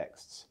prescribed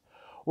texts?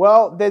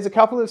 Well, there's a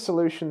couple of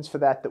solutions for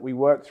that we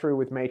work through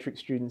with Matrix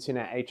students in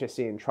our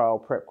HSC and trial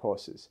prep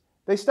courses.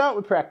 They start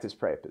with practice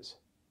papers.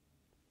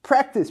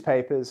 Practice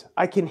papers,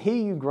 I can hear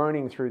you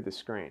groaning through the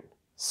screen.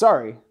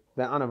 Sorry,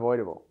 they're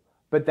unavoidable,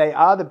 but they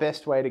are the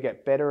best way to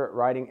get better at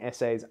writing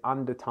essays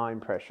under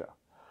time pressure.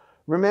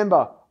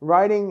 Remember,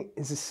 writing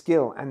is a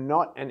skill and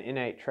not an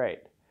innate trait.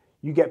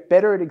 You get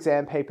better at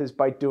exam papers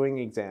by doing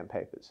exam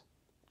papers.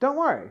 Don't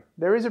worry,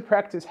 there is a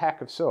practice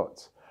hack of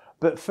sorts.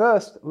 But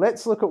first,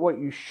 let's look at what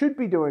you should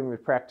be doing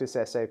with practice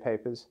essay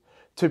papers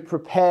to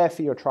prepare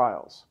for your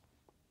trials.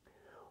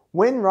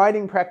 When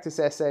writing practice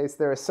essays,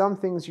 there are some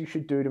things you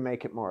should do to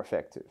make it more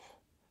effective.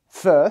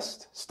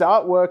 First,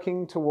 start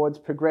working towards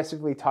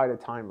progressively tighter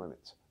time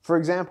limits. For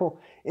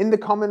example, in the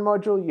Common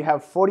module, you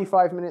have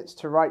 45 minutes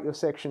to write your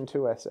Section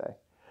 2 essay.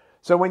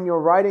 So when you're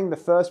writing the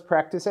first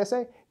practice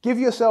essay, give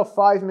yourself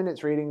 5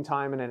 minutes reading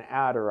time and an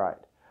hour to write.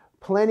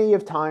 Plenty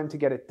of time to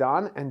get it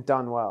done and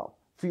done well.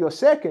 For your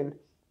second,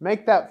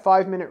 make that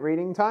 5-minute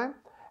reading time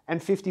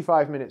and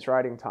 55 minutes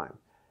writing time.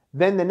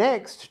 Then the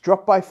next,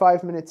 drop by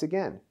 5 minutes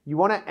again. You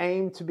want to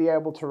aim to be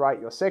able to write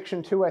your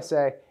Section 2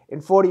 essay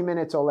in 40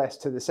 minutes or less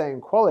to the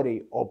same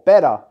quality or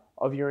better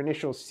of your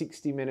initial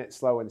 60-minute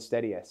slow and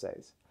steady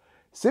essays.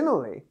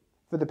 Similarly,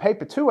 for the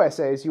Paper 2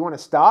 essays, you want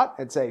to start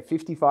at, say,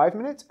 55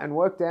 minutes and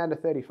work down to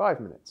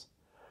 35 minutes.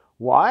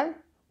 Why?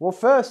 Well,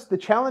 first, the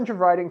challenge of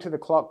writing to the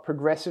clock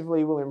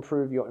progressively will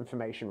improve your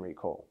information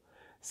recall.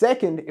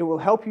 Second, it will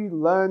help you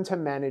learn to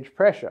manage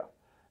pressure.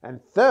 And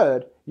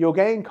third, you'll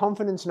gain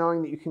confidence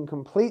knowing that you can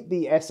complete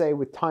the essay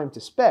with time to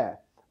spare.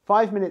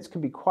 5 minutes can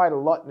be quite a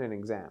lot in an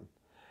exam.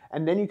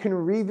 And then you can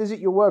revisit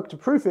your work to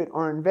proof it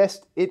or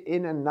invest it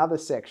in another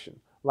section,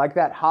 like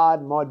that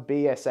hard Mod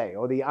B essay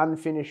or the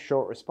unfinished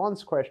short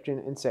response question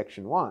in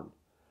Section 1.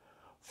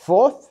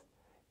 Fourth,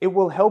 it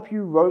will help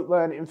you rote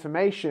learn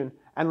information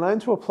and learn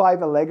to apply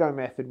the Lego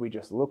method we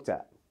just looked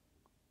at.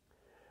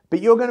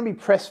 But you're going to be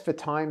pressed for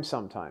time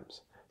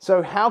sometimes.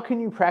 So how can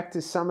you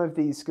practice some of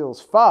these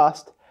skills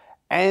fast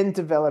and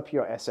develop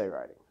your essay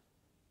writing?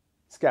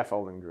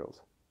 Scaffolding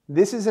drills.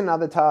 This is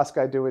another task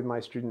I do with my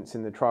students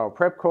in the trial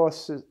prep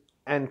course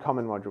and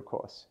common module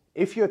course.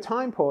 If you're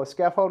time poor,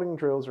 scaffolding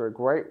drills are a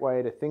great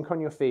way to think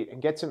on your feet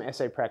and get some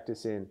essay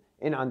practice in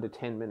under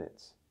 10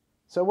 minutes.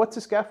 So what's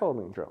a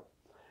scaffolding drill?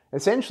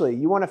 Essentially,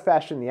 you want to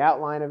fashion the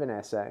outline of an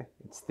essay,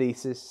 its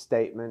thesis,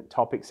 statement,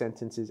 topic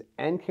sentences,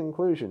 and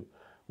conclusion,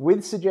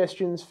 with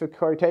suggestions for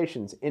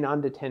quotations in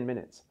under 10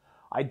 minutes.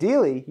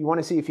 Ideally, you want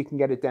to see if you can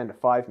get it down to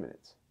 5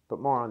 minutes, but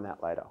more on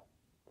that later.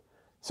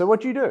 So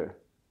what do?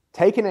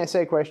 Take an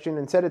essay question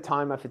and set a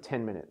timer for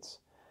 10 minutes.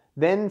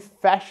 Then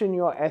fashion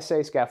your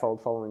essay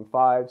scaffold following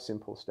 5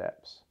 simple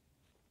steps.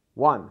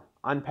 1.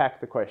 Unpack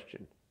the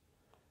question.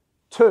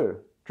 2.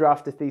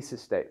 Draft a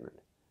thesis statement.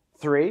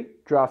 3.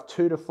 Draft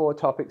 2 to 4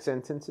 topic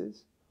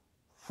sentences.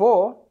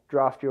 4.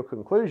 Draft your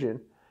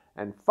conclusion.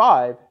 And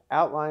 5.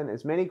 Outline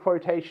as many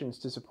quotations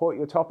to support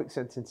your topic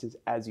sentences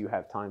as you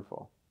have time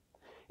for.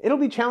 It'll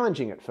be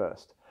challenging at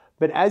first,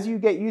 but as you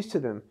get used to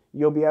them,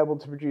 you'll be able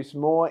to produce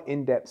more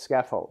in-depth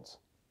scaffolds.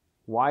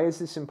 Why is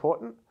this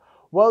important?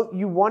 Well,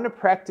 you want to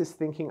practice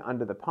thinking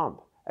under the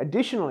pump.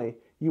 Additionally,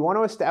 you want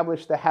to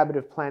establish the habit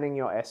of planning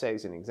your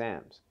essays and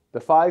exams. The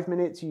 5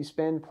 minutes you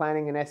spend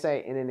planning an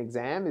essay in an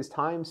exam is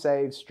time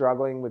saved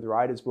struggling with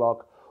writer's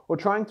block or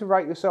trying to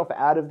write yourself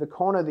out of the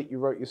corner that you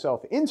wrote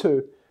yourself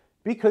into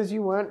because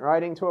you weren't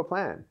writing to a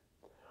plan.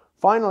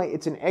 Finally,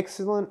 it's an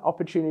excellent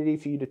opportunity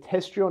for you to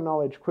test your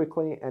knowledge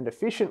quickly and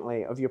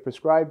efficiently of your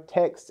prescribed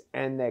texts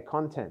and their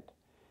content.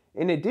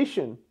 In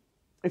addition,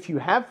 if you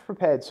have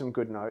prepared some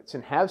good notes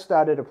and have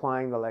started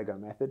applying the Lego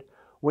method,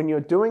 when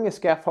you're doing a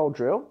scaffold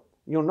drill,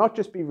 you'll not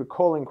just be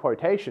recalling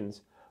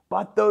quotations,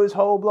 but those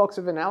whole blocks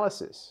of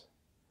analysis.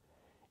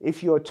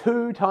 If you're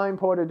too time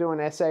poor to do an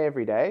essay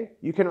every day,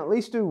 you can at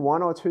least do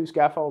 1 or 2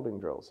 scaffolding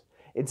drills.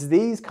 It's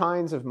these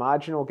kinds of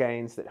marginal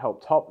gains that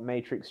help top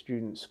matrix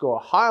students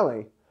score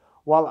highly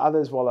while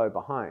others wallow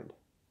behind.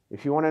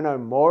 If you want to know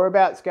more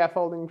about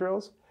scaffolding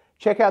drills,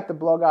 check out the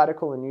blog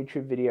article and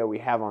YouTube video we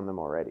have on them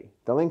already.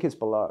 The link is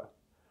below.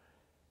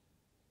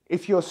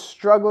 If you're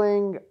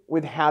struggling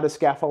with how to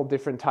scaffold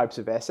different types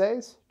of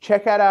essays,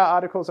 check out our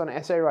articles on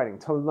essay writing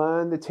to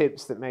learn the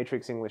tips that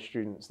Matrix English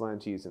students learn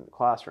to use in the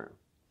classroom.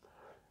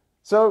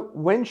 So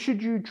when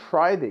should you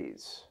try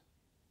these?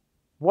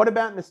 What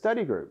about in a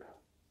study group?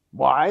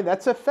 Why,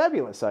 that's a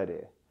fabulous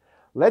idea.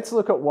 Let's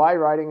look at why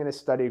writing in a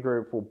study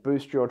group will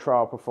boost your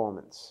trial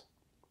performance.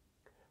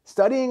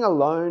 Studying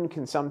alone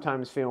can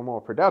sometimes feel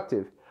more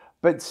productive,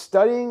 but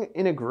studying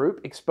in a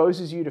group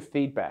exposes you to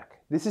feedback.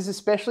 This is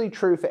especially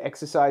true for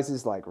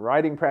exercises like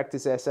writing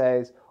practice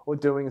essays or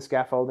doing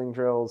scaffolding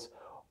drills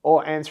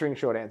or answering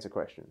short answer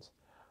questions.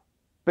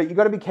 But you've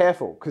got to be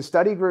careful because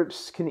study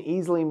groups can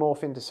easily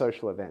morph into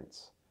social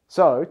events.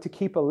 So to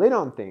keep a lid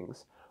on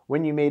things,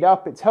 when you meet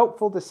up, it's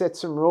helpful to set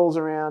some rules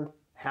around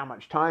how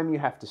much time you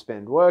have to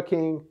spend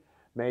working,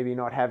 maybe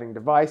not having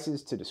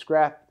devices to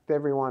distract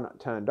everyone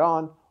turned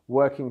on,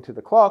 working to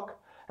the clock,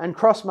 and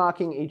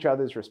cross-marking each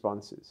other's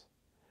responses.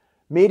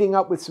 Meeting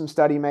up with some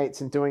study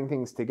mates and doing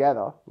things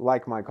together,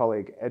 like my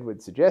colleague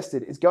Edward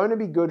suggested, is going to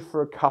be good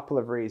for a couple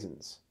of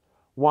reasons.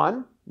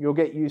 1, you'll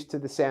get used to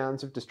the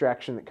sounds of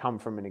distraction that come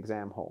from an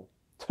exam hall.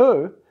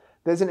 2,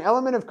 there's an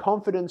element of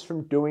confidence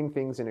from doing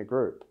things in a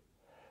group.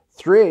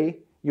 3,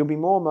 you'll be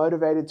more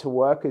motivated to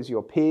work as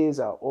your peers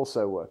are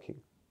also working.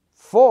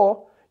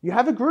 4, you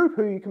have a group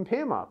who you can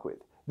peer mark with.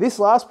 This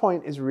last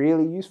point is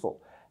really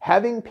useful.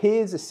 Having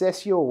peers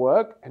assess your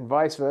work and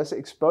vice versa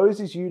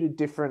exposes you to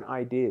different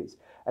ideas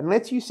and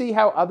lets you see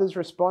how others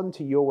respond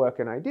to your work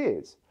and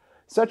ideas.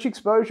 Such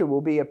exposure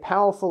will be a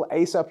powerful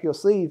ace up your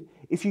sleeve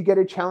if you get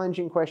a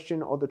challenging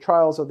question or the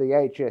trials of the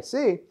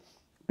HSC,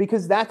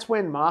 because that's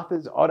when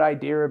Martha's odd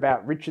idea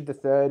about Richard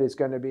III is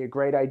going to be a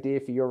great idea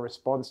for your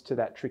response to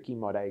that tricky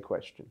Mod A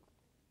question.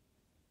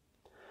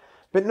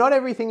 But not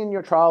everything in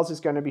your trials is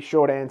going to be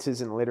short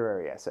answers and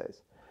literary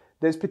essays.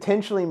 There's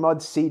potentially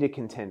Mod C to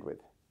contend with.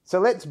 So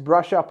let's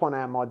brush up on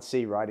our Mod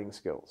C writing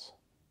skills.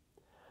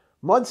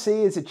 Mod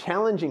C is a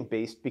challenging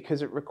beast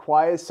because it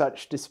requires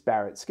such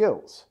disparate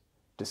skills.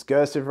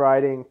 Discursive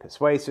writing,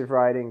 persuasive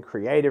writing,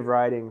 creative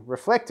writing,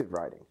 reflective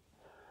writing.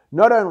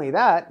 Not only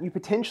that, you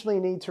potentially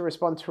need to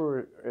respond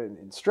to an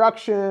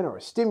instruction or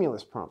a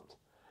stimulus prompt.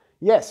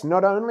 Yes,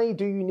 not only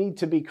do you need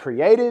to be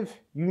creative,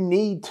 you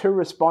need to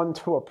respond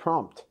to a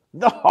prompt.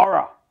 The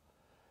horror!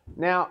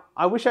 Now,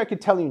 I wish I could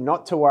tell you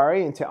not to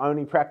worry and to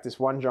only practice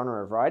one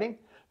genre of writing,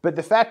 but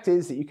the fact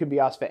is that you can be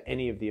asked for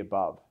any of the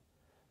above.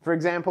 For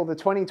example, the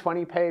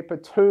 2020 paper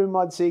 2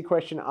 Mod C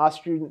question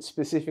asked students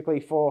specifically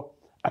for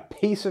a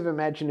piece of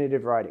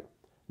imaginative writing.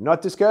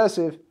 Not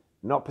discursive,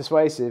 not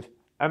persuasive,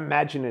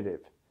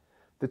 imaginative.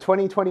 The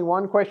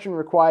 2021 question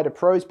required a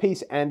prose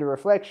piece and a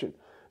reflection.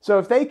 So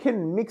if they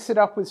can mix it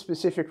up with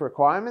specific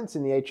requirements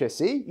in the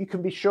HSC, you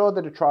can be sure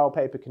that a trial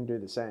paper can do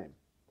the same.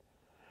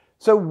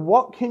 So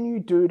what can you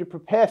do to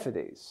prepare for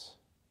these?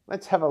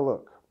 Let's have a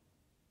look.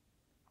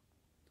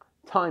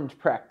 Timed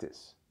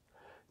practice.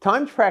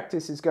 Timed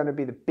practice is going to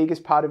be the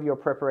biggest part of your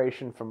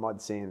preparation for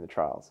Mod C in the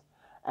trials.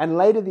 And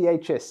later the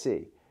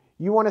HSC.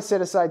 You want to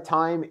set aside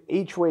time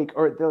each week,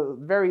 or at the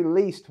very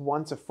least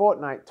once a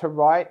fortnight, to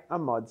write a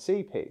Mod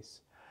C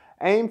piece.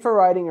 Aim for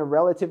writing a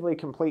relatively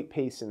complete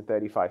piece in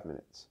 35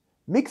 minutes.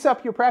 Mix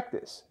up your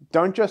practice.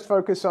 Don't just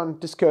focus on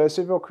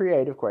discursive or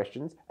creative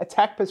questions.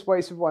 Attack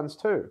persuasive ones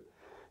too.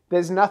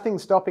 There's nothing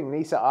stopping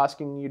NISA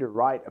asking you to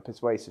write a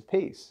persuasive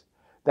piece.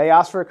 They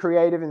asked for a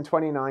creative in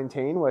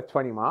 2019 worth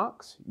 20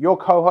 marks. Your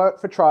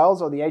cohort for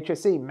trials or the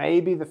HSC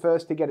may be the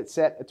first to get it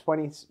set a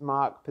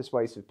 20-mark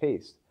persuasive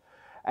piece.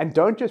 And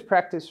don't just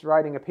practice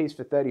writing a piece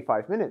for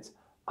 35 minutes.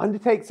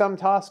 Undertake some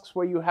tasks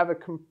where you have a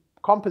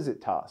composite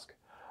task.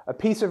 A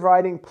piece of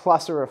writing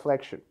plus a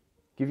reflection.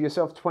 Give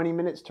yourself 20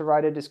 minutes to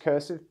write a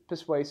discursive,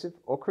 persuasive,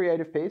 or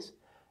creative piece,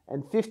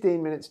 and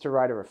 15 minutes to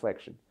write a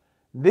reflection.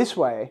 This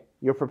way,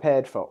 you're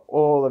prepared for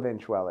all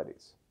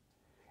eventualities.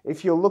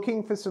 If you're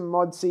looking for some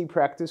Mod C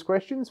practice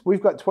questions,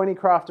 we've got 20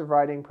 craft of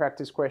writing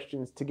practice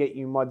questions to get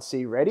you Mod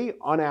C ready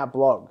on our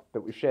blog that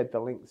we've shared the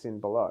links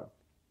in below.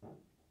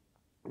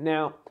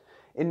 Now,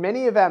 in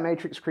many of our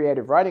Matrix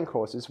Creative Writing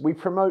courses, we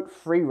promote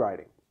free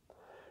writing.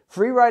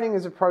 Free writing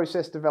is a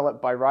process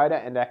developed by writer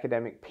and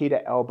academic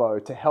Peter Elbow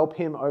to help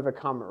him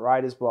overcome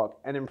writer's block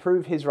and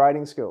improve his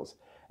writing skills.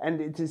 And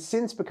it has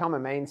since become a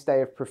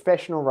mainstay of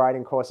professional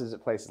writing courses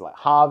at places like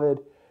Harvard,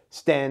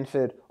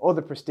 Stanford, or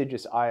the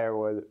prestigious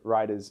Iowa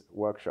Writers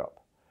Workshop.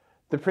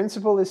 The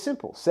principle is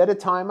simple. Set a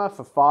timer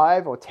for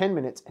 5 or 10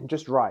 minutes and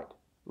just write.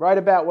 Write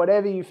about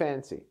whatever you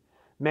fancy.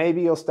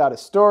 Maybe you'll start a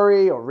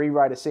story or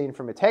rewrite a scene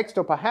from a text,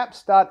 or perhaps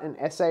start an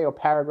essay or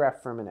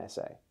paragraph from an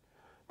essay.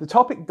 The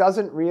topic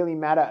doesn't really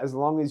matter as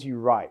long as you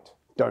write.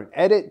 Don't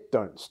edit,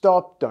 don't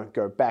stop, don't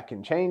go back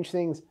and change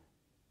things.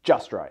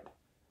 Just write.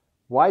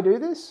 Why do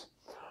this?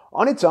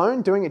 On its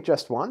own, doing it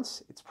just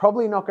once, it's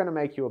probably not going to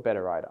make you a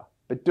better writer.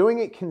 But doing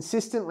it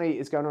consistently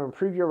is going to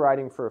improve your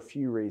writing for a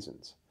few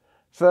reasons.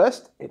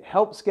 First, it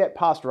helps get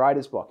past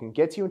writer's block and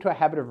gets you into a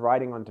habit of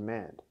writing on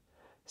demand.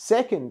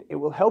 Second, it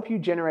will help you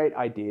generate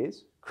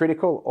ideas,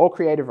 critical or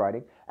creative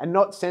writing, and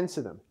not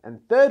censor them. And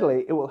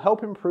thirdly, it will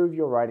help improve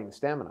your writing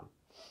stamina.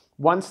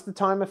 Once the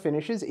timer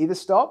finishes, either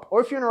stop, or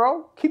if you're in a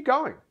roll, keep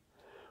going.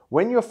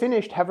 When you're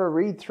finished, have a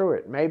read through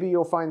it. Maybe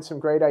you'll find some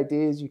great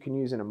ideas you can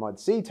use in a Mod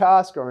C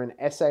task or an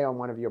essay on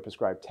one of your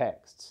prescribed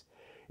texts.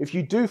 If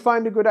you do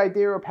find a good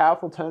idea or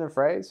powerful turn of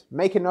phrase,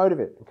 make a note of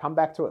it and come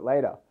back to it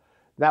later.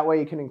 That way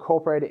you can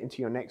incorporate it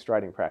into your next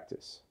writing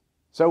practice.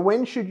 So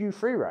when should you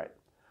free write?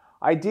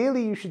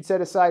 Ideally, you should set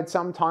aside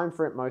some time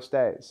for it most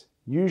days.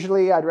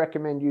 Usually, I'd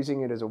recommend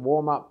using it as a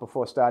warm-up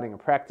before starting a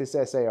practice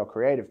essay or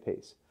creative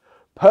piece.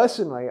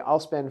 Personally, I'll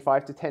spend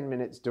 5 to 10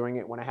 minutes doing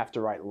it when I have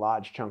to write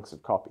large chunks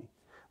of copy,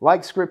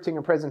 like scripting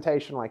a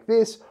presentation like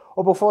this,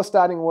 or before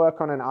starting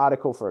work on an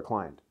article for a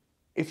client.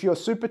 If you're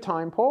super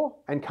time poor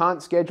and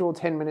can't schedule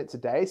 10 minutes a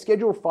day,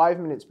 schedule 5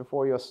 minutes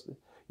before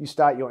you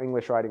start your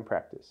English writing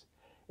practice.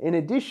 In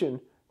addition,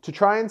 to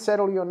try and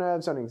settle your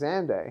nerves on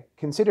exam day,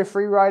 consider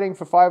free writing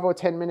for 5 or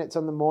 10 minutes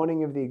on the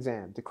morning of the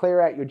exam to clear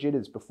out your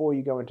jitters before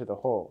you go into the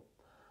hall.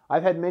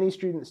 I've had many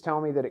students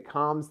tell me that it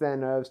calms their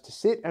nerves to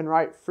sit and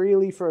write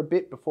freely for a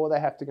bit before they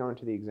have to go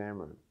into the exam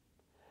room.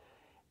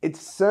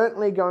 It's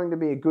certainly going to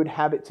be a good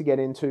habit to get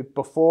into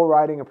before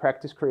writing a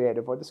practice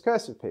creative or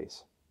discursive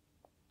piece.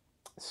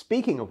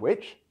 Speaking of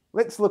which,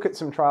 let's look at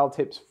some trial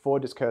tips for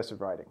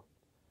discursive writing.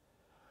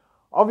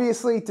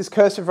 Obviously,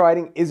 discursive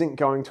writing isn't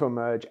going to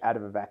emerge out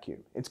of a vacuum.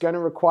 It's going to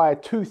require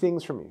 2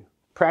 things from you: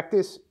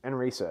 practice and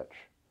research.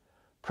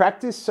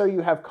 Practice so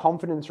you have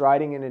confidence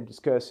writing in a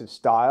discursive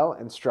style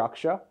and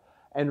structure,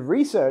 and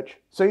research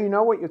so you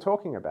know what you're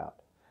talking about.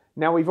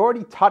 Now, we've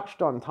already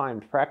touched on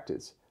timed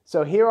practice,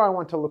 so here I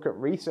want to look at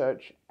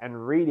research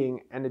and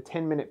reading and a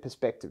 10-minute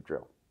perspective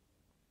drill.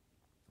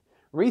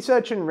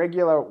 Research and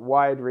regular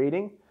wide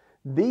reading,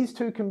 these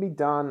two can be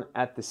done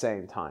at the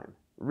same time.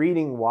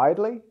 Reading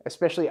widely,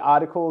 especially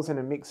articles and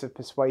a mix of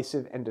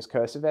persuasive and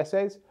discursive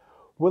essays,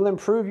 will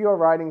improve your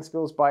writing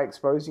skills by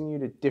exposing you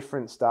to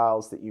different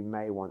styles that you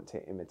may want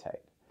to imitate.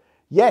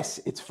 Yes,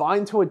 it's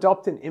fine to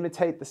adopt and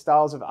imitate the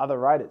styles of other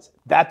writers.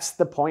 That's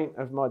the point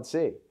of Mod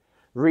C.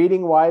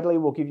 Reading widely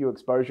will give you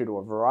exposure to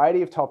a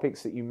variety of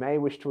topics that you may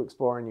wish to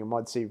explore in your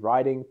Mod C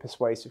writing,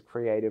 persuasive,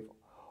 creative,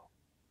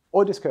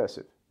 or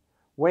discursive.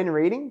 When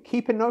reading,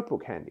 keep a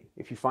notebook handy.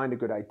 If you find a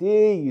good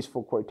idea,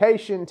 useful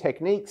quotation,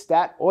 technique,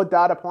 stat, or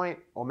data point,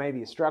 or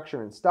maybe a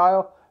structure and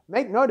style,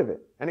 make note of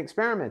it and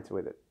experiment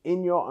with it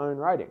in your own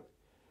writing.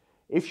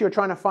 If you're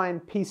trying to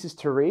find pieces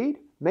to read,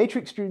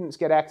 Matrix students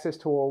get access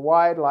to a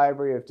wide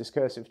library of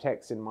discursive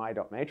texts in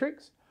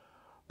my.matrix,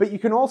 but you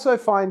can also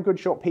find good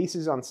short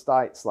pieces on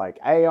sites like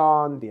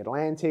Aeon, The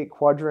Atlantic,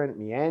 Quadrant,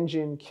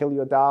 Meanjin, Kill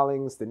Your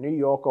Darlings, The New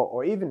Yorker,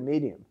 or even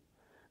Medium.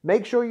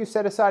 Make sure you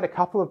set aside a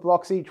couple of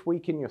blocks each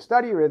week in your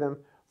study rhythm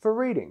for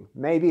reading.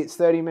 Maybe it's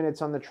 30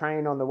 minutes on the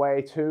train on the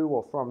way to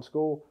or from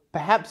school.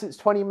 Perhaps it's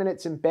 20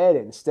 minutes in bed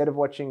instead of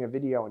watching a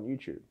video on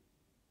YouTube.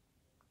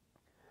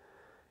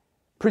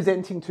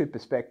 Presenting two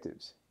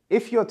perspectives.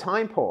 If you're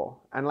time poor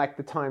and lack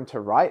the time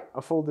to write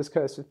a full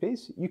discursive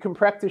piece, you can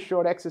practice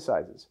short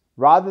exercises.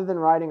 Rather than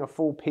writing a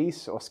full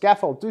piece or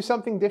scaffold, do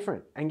something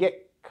different and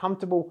get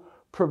comfortable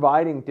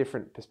providing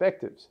different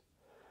perspectives.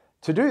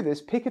 To do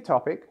this, pick a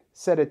topic,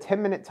 set a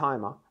 10-minute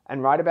timer,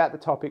 and write about the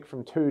topic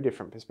from two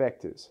different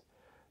perspectives.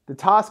 The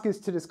task is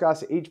to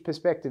discuss each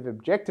perspective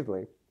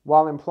objectively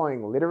while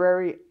employing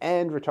literary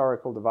and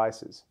rhetorical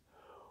devices.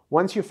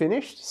 Once you're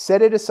finished,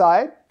 set it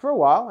aside for a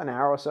while, an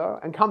hour or so,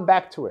 and come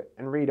back to it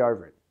and read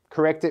over it.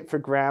 Correct it for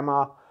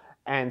grammar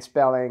and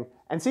spelling,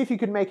 and see if you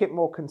can make it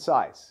more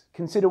concise.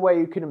 Consider where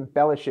you can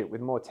embellish it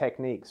with more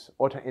techniques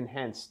or to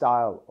enhance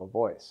style or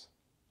voice.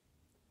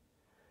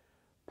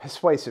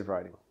 Persuasive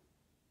writing.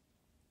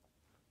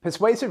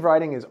 Persuasive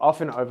writing is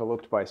often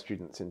overlooked by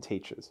students and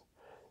teachers.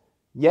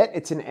 Yet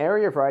it's an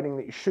area of writing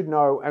that you should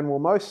know and will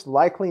most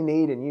likely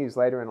need and use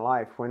later in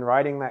life when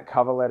writing that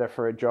cover letter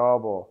for a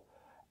job or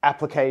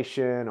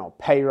application or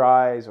pay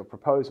rise or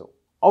proposal.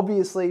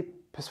 Obviously,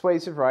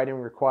 persuasive writing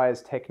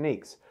requires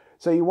techniques,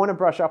 so you want to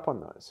brush up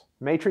on those.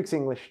 Matrix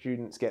English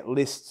students get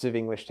lists of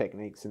English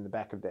techniques in the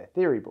back of their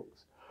theory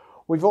books.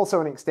 We've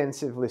also an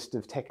extensive list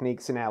of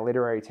techniques in our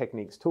literary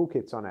techniques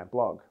toolkits on our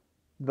blog.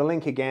 The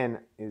link again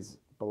is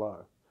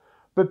below.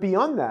 But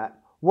beyond that,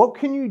 what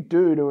can you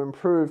do to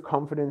improve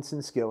confidence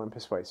and skill in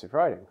persuasive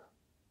writing?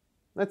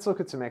 Let's look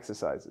at some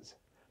exercises.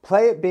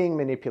 Play at being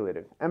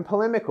manipulative and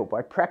polemical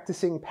by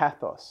practicing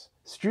pathos.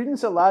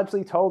 Students are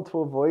largely told to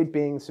avoid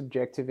being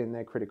subjective in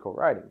their critical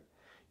writing.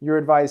 You're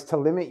advised to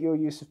limit your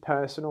use of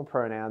personal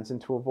pronouns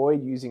and to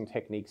avoid using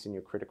techniques in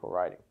your critical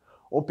writing,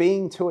 or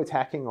being too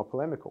attacking or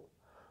polemical.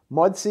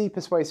 Mod C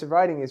persuasive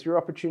writing is your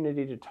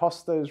opportunity to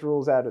toss those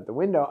rules out of the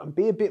window and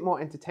be a bit more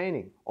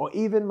entertaining, or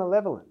even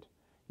malevolent.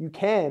 You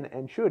can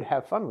and should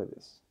have fun with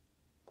this.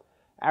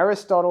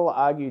 Aristotle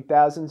argued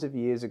thousands of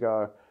years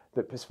ago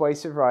that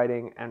persuasive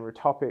writing and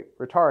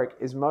rhetoric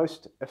is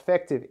most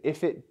effective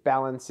if it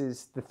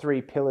balances the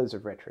three pillars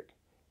of rhetoric.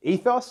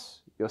 Ethos,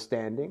 your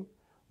standing;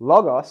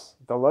 logos,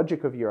 the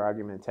logic of your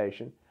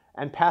argumentation;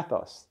 and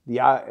pathos, the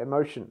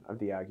emotion of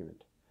the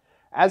argument.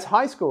 As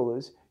high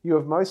schoolers, you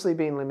have mostly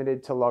been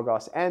limited to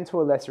logos and to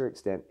a lesser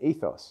extent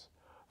ethos.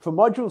 For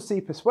Module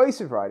C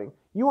persuasive writing,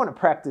 you want to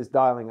practice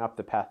dialing up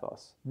the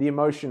pathos, the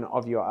emotion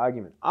of your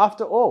argument.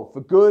 After all, for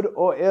good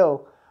or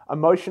ill,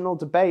 emotional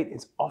debate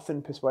is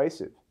often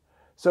persuasive.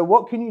 So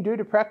what can you do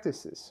to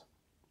practice this?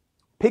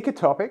 Pick a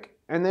topic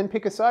and then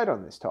pick a side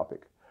on this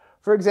topic.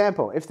 For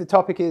example, if the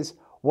topic is,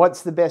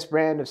 what's the best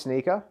brand of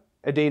sneaker,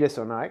 Adidas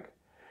or Nike,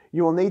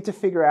 you will need to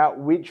figure out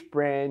which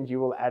brand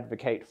you will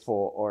advocate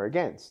for or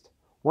against.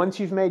 Once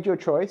you've made your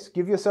choice,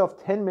 give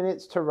yourself 10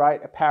 minutes to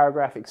write a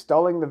paragraph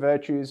extolling the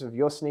virtues of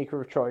your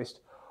sneaker of choice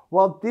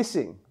while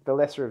dissing the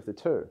lesser of the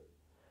two.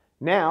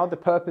 Now, the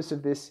purpose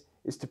of this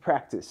is to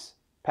practice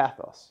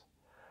pathos.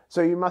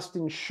 So you must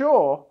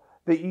ensure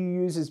that you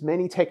use as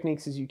many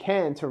techniques as you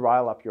can to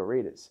rile up your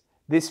readers.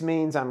 This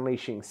means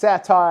unleashing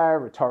satire,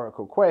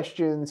 rhetorical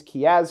questions,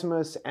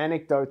 chiasmus,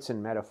 anecdotes,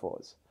 and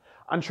metaphors.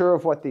 Unsure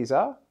of what these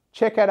are?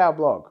 Check out our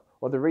blog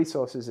or the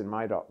resources in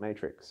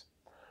my.matrix.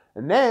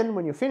 And then,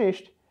 when you're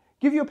finished,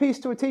 give your piece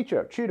to a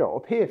teacher, tutor,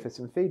 or peer for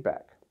some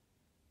feedback.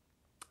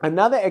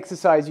 Another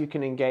exercise you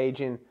can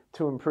engage in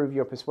to improve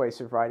your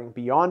persuasive writing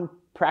beyond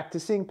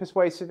practicing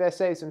persuasive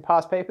essays and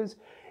past papers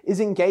is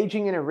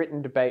engaging in a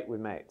written debate with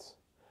mates.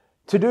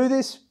 To do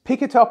this,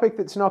 pick a topic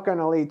that's not going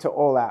to lead to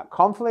all-out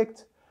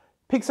conflict.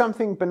 Pick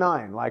something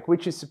benign, like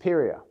which is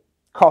superior,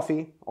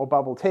 coffee or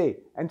bubble tea,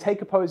 and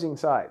take opposing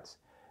sides.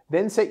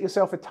 Then set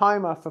yourself a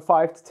timer for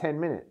 5 to 10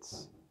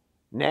 minutes.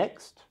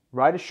 Next,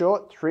 write a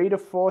short 3 to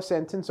 4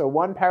 sentence or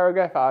 1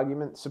 paragraph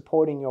argument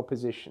supporting your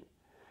position,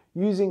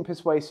 using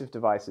persuasive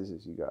devices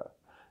as you go.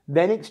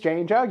 Then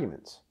exchange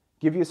arguments.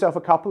 Give yourself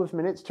a couple of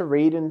minutes to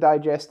read and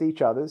digest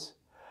each other's,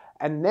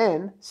 and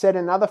then set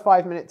another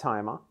 5-minute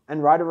timer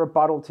and write a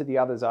rebuttal to the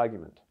other's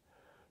argument.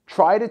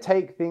 Try to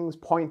take things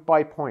point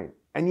by point,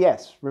 and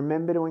yes,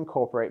 remember to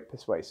incorporate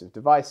persuasive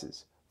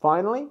devices.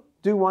 Finally,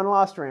 do one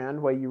last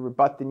round where you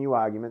rebut the new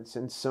arguments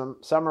and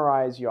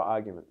summarize your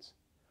arguments.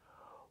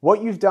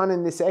 What you've done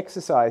in this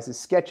exercise is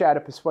sketch out a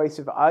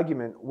persuasive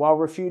argument while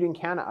refuting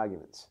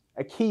counter-arguments,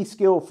 a key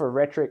skill for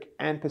rhetoric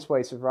and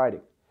persuasive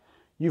writing.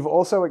 You've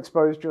also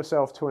exposed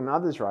yourself to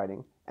another's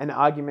writing and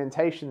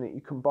argumentation that you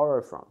can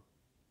borrow from.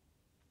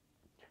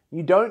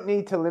 You don't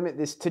need to limit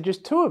this to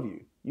just 2 of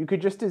you. You could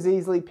just as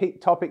easily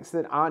pick topics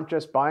that aren't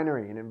just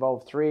binary and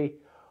involve 3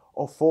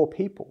 or 4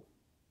 people.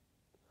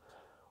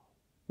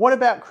 What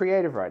about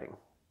creative writing?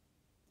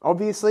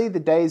 Obviously, the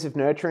days of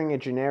nurturing a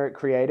generic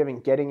creative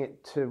and getting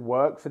it to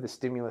work for the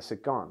stimulus are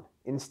gone.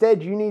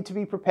 Instead, you need to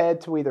be prepared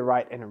to either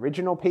write an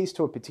original piece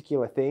to a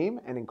particular theme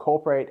and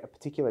incorporate a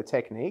particular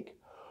technique,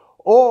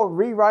 or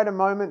rewrite a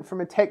moment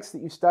from a text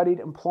that you studied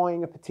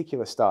employing a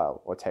particular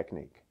style or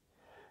technique.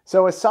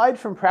 So aside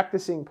from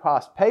practicing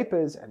past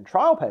papers and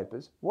trial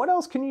papers, what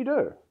else can you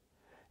do?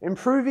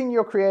 Improving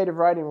your creative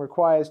writing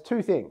requires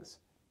 2 things: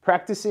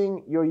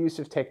 practicing your use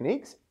of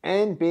techniques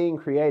and being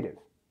creative.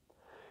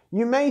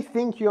 You may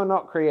think you're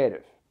not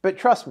creative, but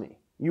trust me,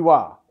 You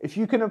are. If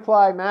you can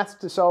apply maths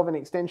to solve an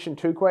extension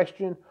 2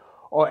 question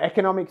or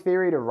economic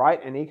theory to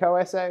write an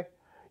eco-essay,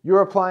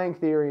 you're applying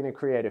theory in a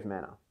creative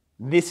manner.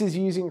 This is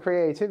using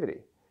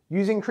creativity.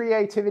 Using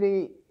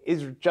creativity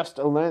is just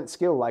a learnt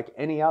skill like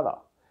any other.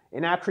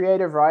 In our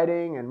creative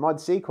writing and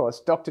Mod C course,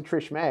 Dr.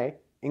 Trish May,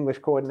 English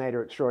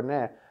coordinator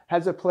extraordinaire,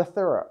 has a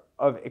plethora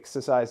of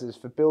exercises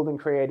for building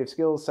creative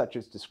skills such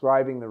as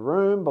describing the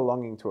room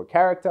belonging to a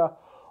character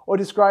or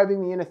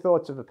describing the inner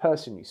thoughts of a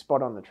person you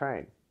spot on the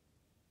train.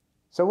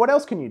 So what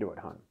else can you do at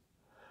home?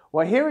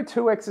 Well, here are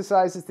 2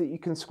 exercises that you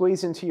can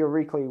squeeze into your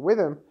weekly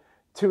rhythm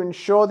to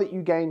ensure that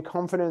you gain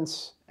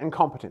confidence and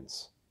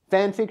competence: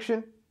 fan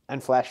fiction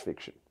and flash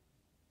fiction.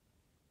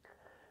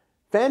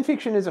 Fan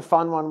fiction is a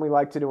fun one we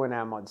like to do in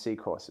our Mod C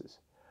courses,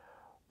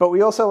 but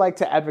we also like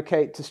to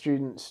advocate to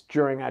students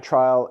during our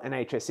trial and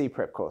HSC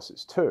prep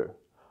courses too.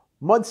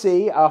 Mod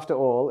C, after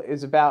all,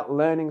 is about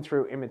learning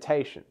through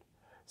imitation.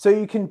 So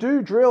you can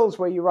do drills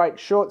where you write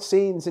short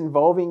scenes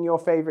involving your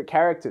favorite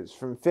characters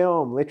from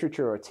film,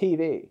 literature, or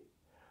TV.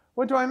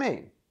 What do I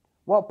mean?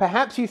 Well,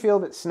 perhaps you feel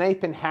that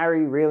Snape and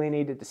Harry really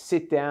needed to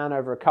sit down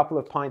over a couple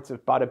of pints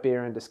of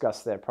butterbeer and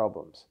discuss their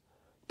problems.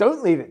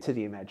 Don't leave it to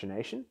the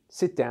imagination.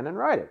 Sit down and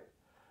write it.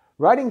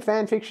 Writing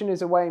fan fiction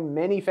is a way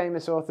many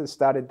famous authors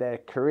started their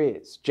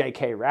careers.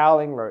 J.K.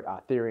 Rowling wrote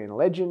Arthurian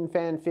Legend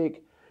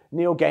fanfic.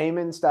 Neil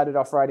Gaiman started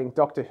off writing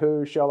Doctor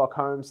Who, Sherlock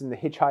Holmes, and The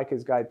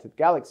Hitchhiker's Guide to the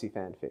Galaxy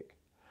fanfic.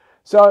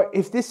 So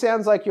if this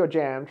sounds like your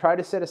jam, try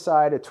to set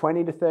aside a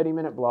 20 to 30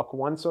 minute block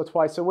once or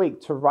twice a week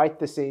to write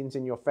the scenes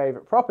in your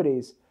favorite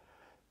properties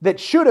that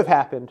should have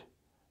happened,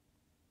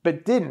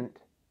 but didn't,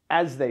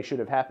 as they should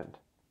have happened.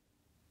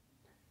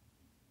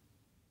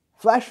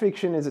 Flash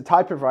fiction is a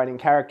type of writing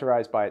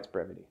characterized by its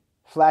brevity.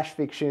 Flash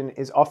fiction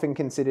is often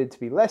considered to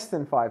be less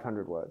than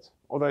 500 words,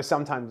 although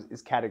sometimes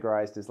is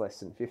categorized as less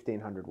than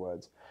 1,500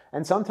 words,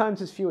 and sometimes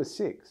as few as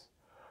 6.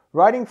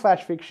 Writing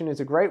flash fiction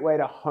is a great way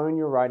to hone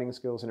your writing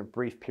skills in a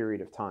brief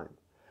period of time.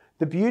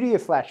 The beauty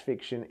of flash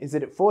fiction is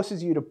that it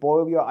forces you to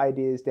boil your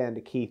ideas down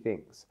to key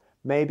things.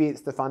 Maybe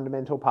it's the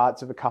fundamental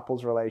parts of a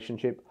couple's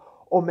relationship,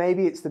 or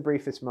maybe it's the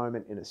briefest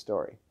moment in a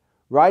story.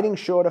 Writing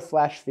shorter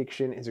flash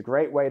fiction is a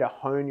great way to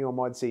hone your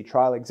Mod C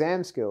trial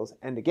exam skills,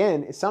 and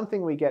again, is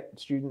something we get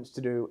students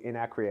to do in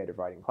our creative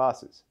writing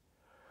classes.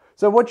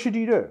 So what should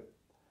you do?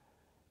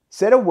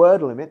 Set a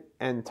word limit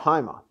and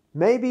timer.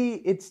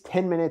 Maybe it's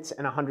 10 minutes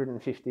and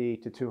 150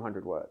 to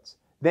 200 words.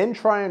 Then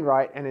try and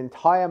write an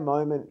entire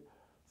moment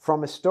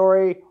from a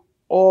story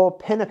or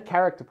pen a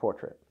character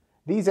portrait.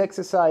 These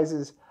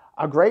exercises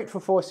are great for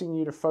forcing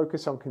you to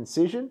focus on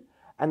concision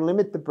and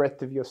limit the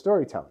breadth of your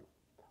storytelling.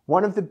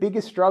 One of the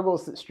biggest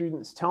struggles that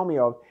students tell me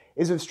of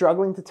is of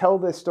struggling to tell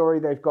their story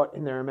they've got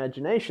in their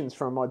imaginations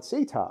for a Mod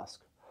C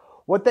task.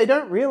 What they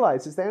don't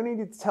realize is they only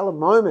need to tell a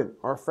moment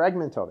or a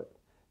fragment of it.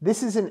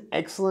 This is an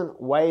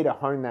excellent way to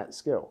hone that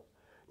skill.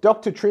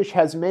 Dr. Trish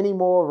has many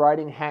more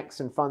writing hacks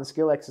and fun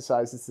skill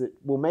exercises that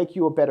will make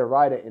you a better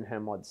writer in her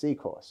Mod C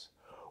course.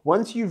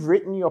 Once you've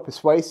written your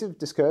persuasive,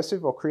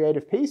 discursive, or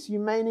creative piece, you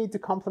may need to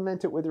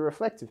complement it with a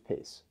reflective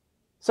piece.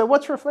 So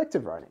what's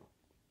reflective writing?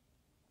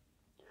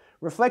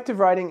 Reflective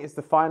writing is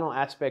the final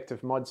aspect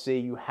of Mod C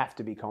you have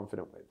to be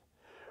confident with.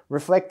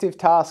 Reflective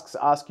tasks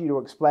ask you to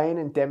explain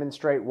and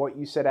demonstrate what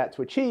you set out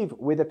to achieve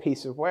with a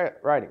piece of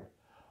writing.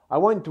 I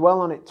won't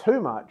dwell on it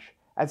too much,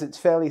 as it's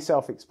fairly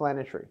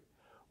self-explanatory.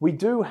 We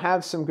do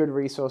have some good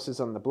resources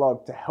on the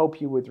blog to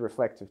help you with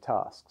reflective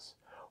tasks.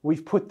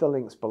 We've put the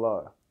links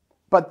below.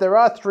 But there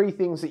are 3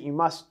 things that you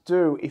must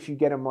do if you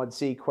get a Mod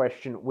C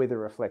question with a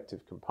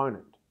reflective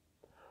component.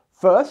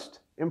 First,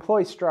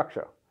 employ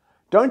structure.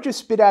 Don't just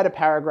spit out a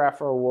paragraph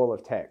or a wall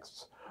of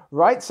texts.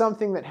 Write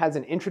something that has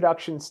an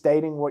introduction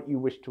stating what you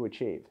wish to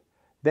achieve.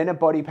 Then a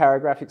body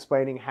paragraph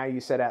explaining how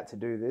you set out to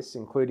do this,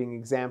 including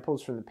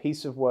examples from the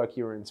piece of work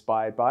you were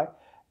inspired by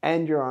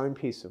and your own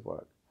piece of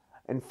work.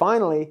 And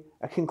finally,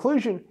 a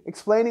conclusion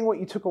explaining what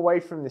you took away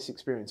from this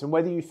experience and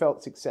whether you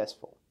felt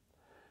successful.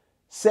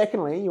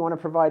 Secondly, you want to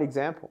provide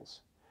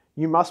examples.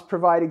 You must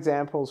provide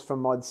examples for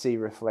Mod C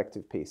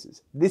reflective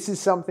pieces. This is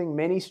something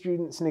many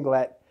students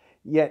neglect,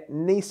 yet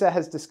NISA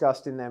has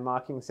discussed in their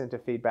Marking Center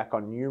feedback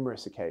on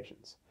numerous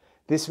occasions.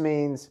 This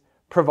means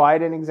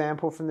provide an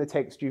example from the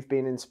text you've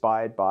been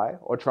inspired by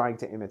or trying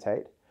to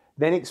imitate,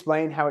 then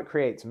explain how it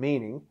creates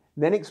meaning,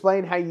 then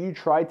explain how you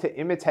tried to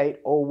imitate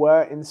or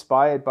were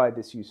inspired by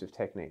this use of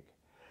technique.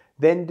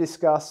 Then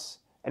discuss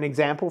an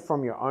example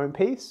from your own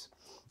piece,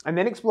 and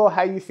then explore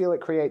how you feel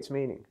it creates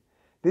meaning.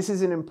 This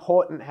is an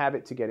important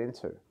habit to get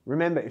into.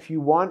 Remember, if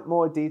you want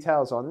more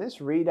details on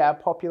this, read our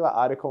popular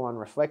article on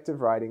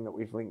reflective writing that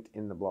we've linked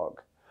in the blog.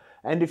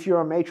 And if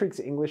you're a Matrix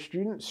English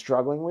student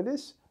struggling with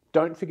this,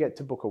 don't forget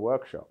to book a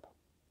workshop.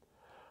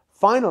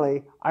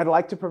 Finally, I'd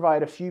like to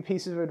provide a few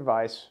pieces of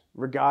advice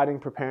regarding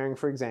preparing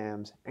for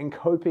exams and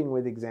coping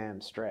with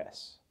exam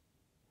stress.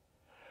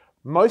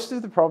 Most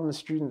of the problems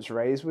students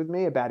raise with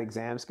me about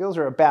exam skills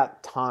are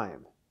about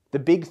time. The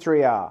big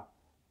 3 are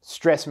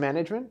stress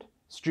management,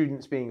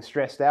 students being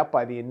stressed out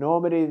by the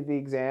enormity of the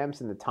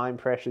exams and the time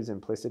pressures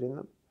implicit in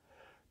them,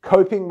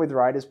 coping with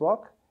writer's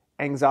block,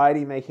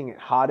 anxiety making it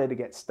harder to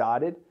get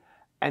started,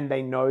 and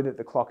they know that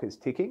the clock is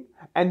ticking,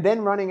 and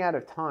then running out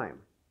of time.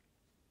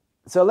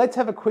 So let's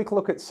have a quick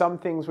look at some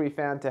things we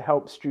found to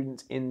help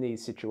students in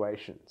these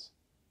situations.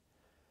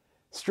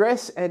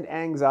 Stress and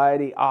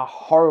anxiety are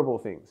horrible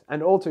things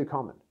and all too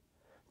common.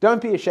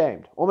 Don't be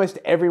ashamed. Almost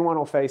everyone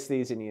will face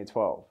these in Year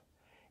 12.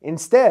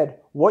 Instead,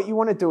 what you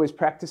want to do is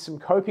practice some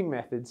coping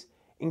methods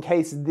in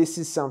case this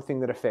is something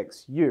that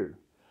affects you.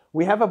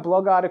 We have a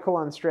blog article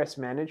on stress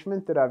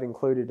management that I've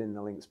included in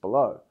the links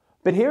below.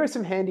 But here are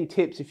some handy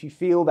tips if you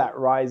feel that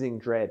rising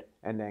dread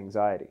and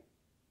anxiety.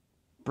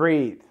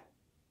 Breathe.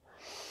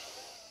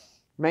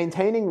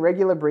 Maintaining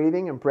regular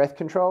breathing and breath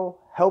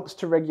control helps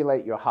to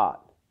regulate your heart.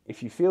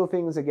 If you feel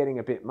things are getting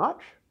a bit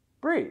much,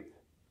 breathe.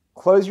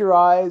 Close your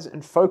eyes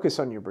and focus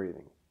on your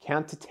breathing.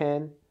 Count to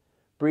 10,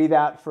 breathe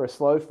out for a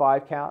slow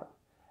 5 count,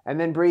 and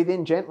then breathe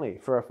in gently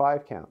for a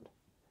 5 count.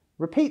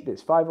 Repeat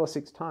this 5 or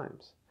 6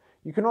 times.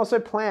 You can also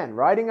plan.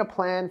 Writing a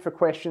plan for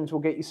questions will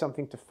get you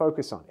something to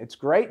focus on. It's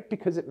great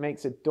because it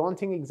makes a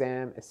daunting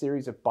exam a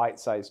series of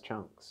bite-sized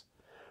chunks.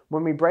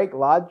 When we break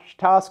large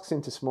tasks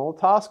into small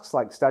tasks,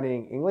 like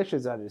studying English,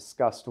 as I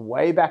discussed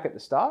way back at the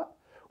start,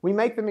 we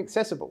make them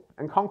accessible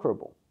and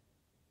conquerable.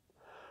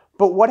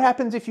 But what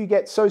happens if you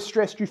get so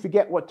stressed you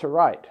forget what to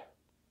write?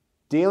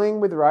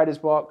 Dealing with writer's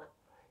block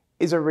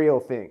is a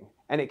real thing,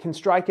 and it can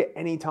strike at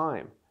any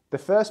time. The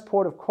first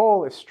port of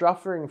call if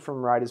suffering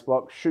from writer's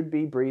block should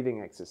be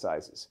breathing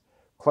exercises.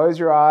 Close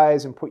your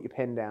eyes and put your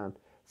pen down.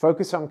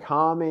 Focus on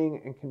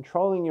calming and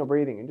controlling your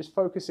breathing and just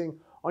focusing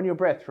on your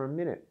breath for a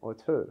minute or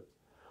 2.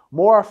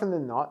 More often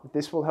than not,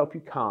 this will help you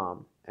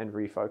calm and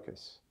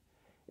refocus.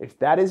 If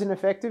that isn't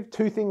effective,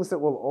 2 things that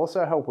will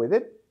also help with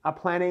it are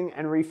planning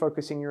and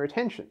refocusing your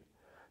attention.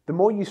 The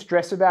more you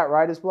stress about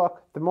writer's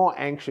block, the more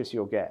anxious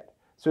you'll get.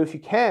 So if you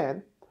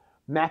can,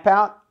 map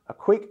out a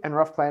quick and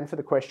rough plan for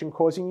the question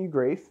causing you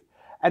grief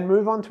and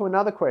move on to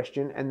another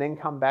question and then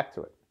come back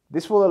to it.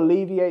 This will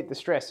alleviate the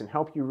stress and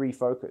help you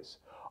refocus.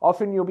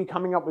 Often you'll be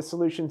coming up with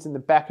solutions in the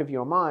back of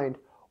your mind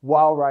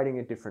while writing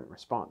a different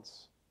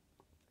response.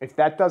 If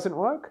that doesn't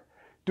work,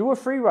 do a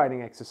free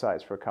writing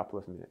exercise for a couple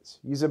of minutes.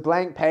 Use a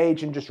blank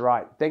page and just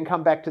write. Then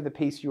come back to the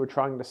piece you were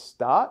trying to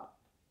start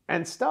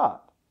and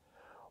start.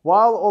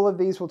 While all of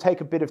these will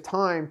take a bit of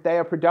time, they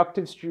are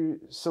productive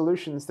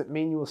solutions that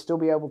mean you will still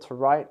be able to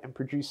write and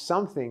produce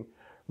something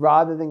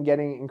rather than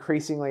getting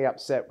increasingly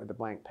upset with a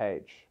blank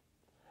page.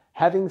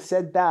 Having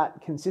said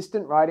that,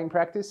 consistent writing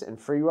practice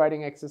and free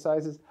writing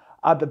exercises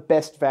are the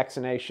best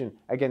vaccination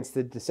against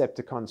the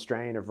Decepticon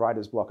strain of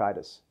writer's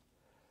blockitis.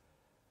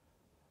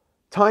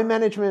 Time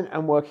management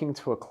and working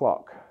to a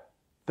clock.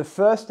 The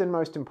first and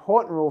most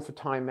important rule for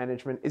time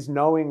management is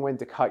knowing when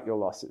to cut your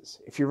losses.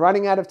 If you're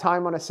running out of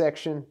time on a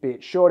section, be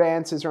it short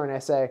answers or an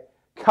essay,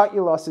 cut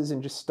your losses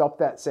and just stop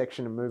that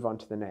section and move on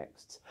to the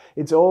next.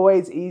 It's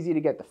always easy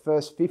to get the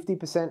first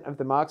 50% of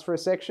the marks for a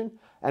section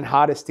and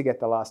hardest to get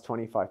the last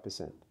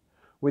 25%.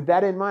 With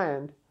that in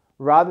mind,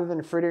 rather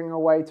than frittering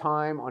away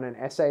time on an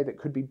essay that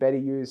could be better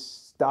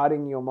used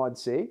starting your Mod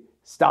C,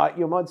 start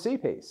your Mod C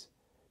piece.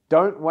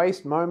 Don't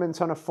waste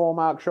moments on a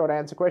 4-mark short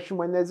answer question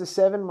when there's a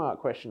 7-mark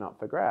question up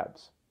for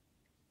grabs.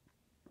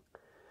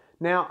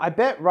 Now, I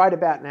bet right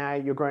about now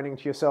you're groaning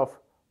to yourself,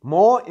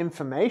 more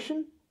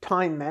information?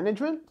 Time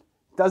management?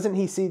 Doesn't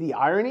he see the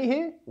irony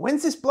here?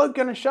 When's this bloke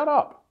going to shut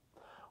up?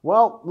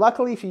 Well,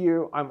 luckily for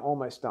you, I'm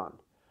almost done.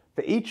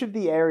 For each of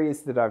the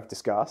areas that I've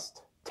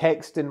discussed,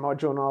 text and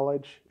module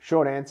knowledge,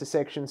 short answer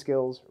section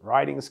skills,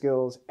 writing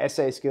skills,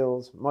 essay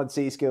skills, Mod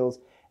C skills,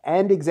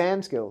 and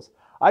exam skills,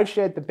 I've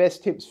shared the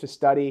best tips for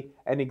study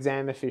and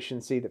exam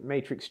efficiency that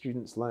Matrix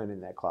students learn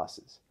in their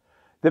classes.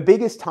 The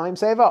biggest time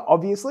saver,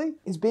 obviously,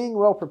 is being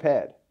well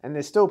prepared, and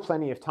there's still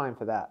plenty of time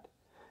for that.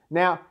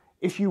 Now,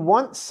 if you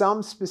want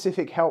some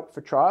specific help for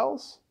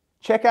trials,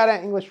 check out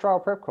our English trial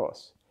prep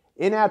course.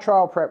 In our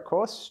trial prep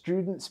course,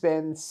 students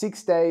spend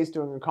 6 days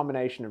doing a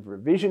combination of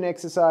revision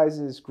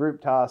exercises, group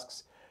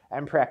tasks,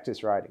 and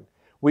practice writing.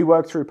 We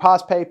work through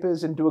past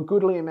papers and do a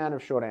goodly amount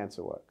of short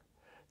answer work.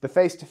 The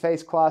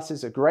face-to-face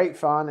classes are great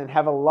fun and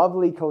have a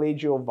lovely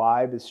collegial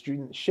vibe as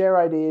students share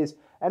ideas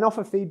and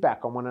offer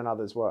feedback on one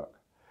another's work.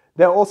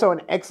 They're also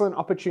an excellent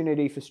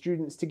opportunity for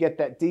students to get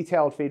that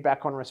detailed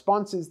feedback on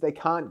responses they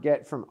can't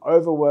get from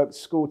overworked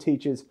school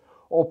teachers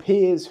or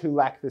peers who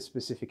lack the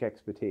specific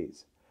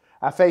expertise.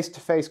 Our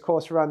face-to-face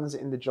course runs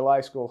in the July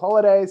school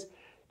holidays.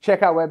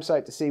 Check our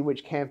website to see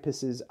which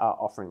campuses are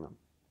offering them.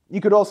 You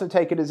could also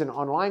take it as an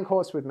online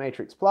course with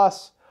Matrix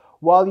Plus.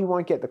 While you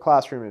won't get the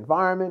classroom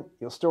environment,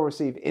 you'll still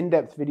receive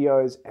in-depth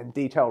videos and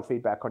detailed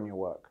feedback on your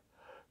work.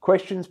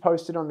 Questions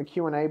posted on the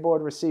Q&A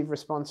board receive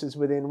responses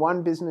within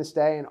 1 business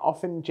day and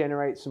often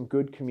generate some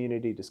good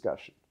community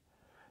discussion.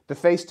 The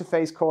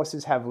face-to-face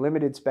courses have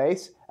limited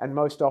space and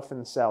most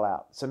often sell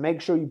out, so make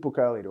sure you book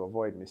early to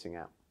avoid missing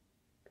out.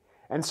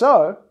 And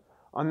so,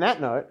 on that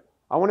note,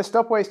 I want to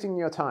stop wasting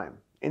your time.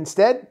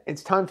 Instead,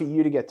 it's time for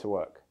you to get to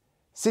work.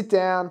 Sit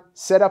down,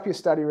 set up your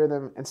study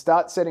rhythm, and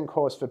start setting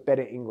course for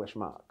better English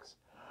marks.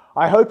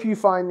 I hope you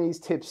find these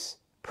tips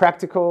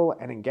Practical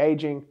and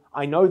engaging.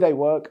 I know they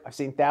work. I've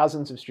seen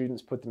thousands of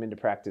students put them into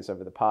practice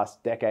over the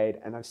past decade,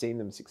 and I've seen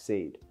them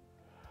succeed.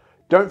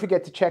 Don't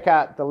forget to check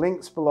out the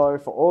links below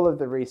for all of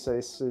the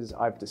resources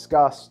I've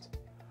discussed.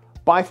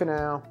 Bye for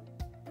now.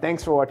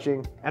 Thanks for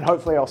watching, and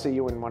hopefully I'll see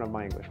you in one of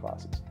my English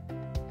classes.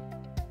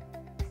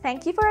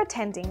 Thank you for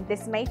attending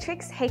this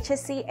Matrix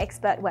HSC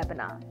Expert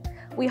webinar.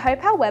 We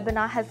hope our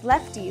webinar has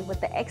left you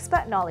with the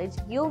expert knowledge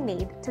you'll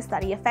need to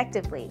study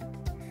effectively.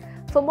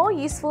 For more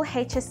useful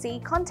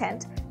HSC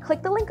content,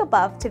 click the link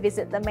above to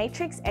visit the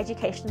Matrix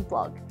Education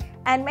blog,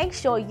 and make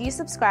sure you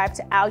subscribe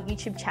to our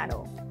YouTube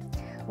channel.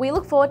 We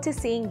look forward to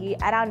seeing you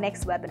at our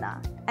next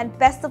webinar, and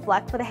best of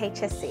luck for the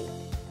HSC.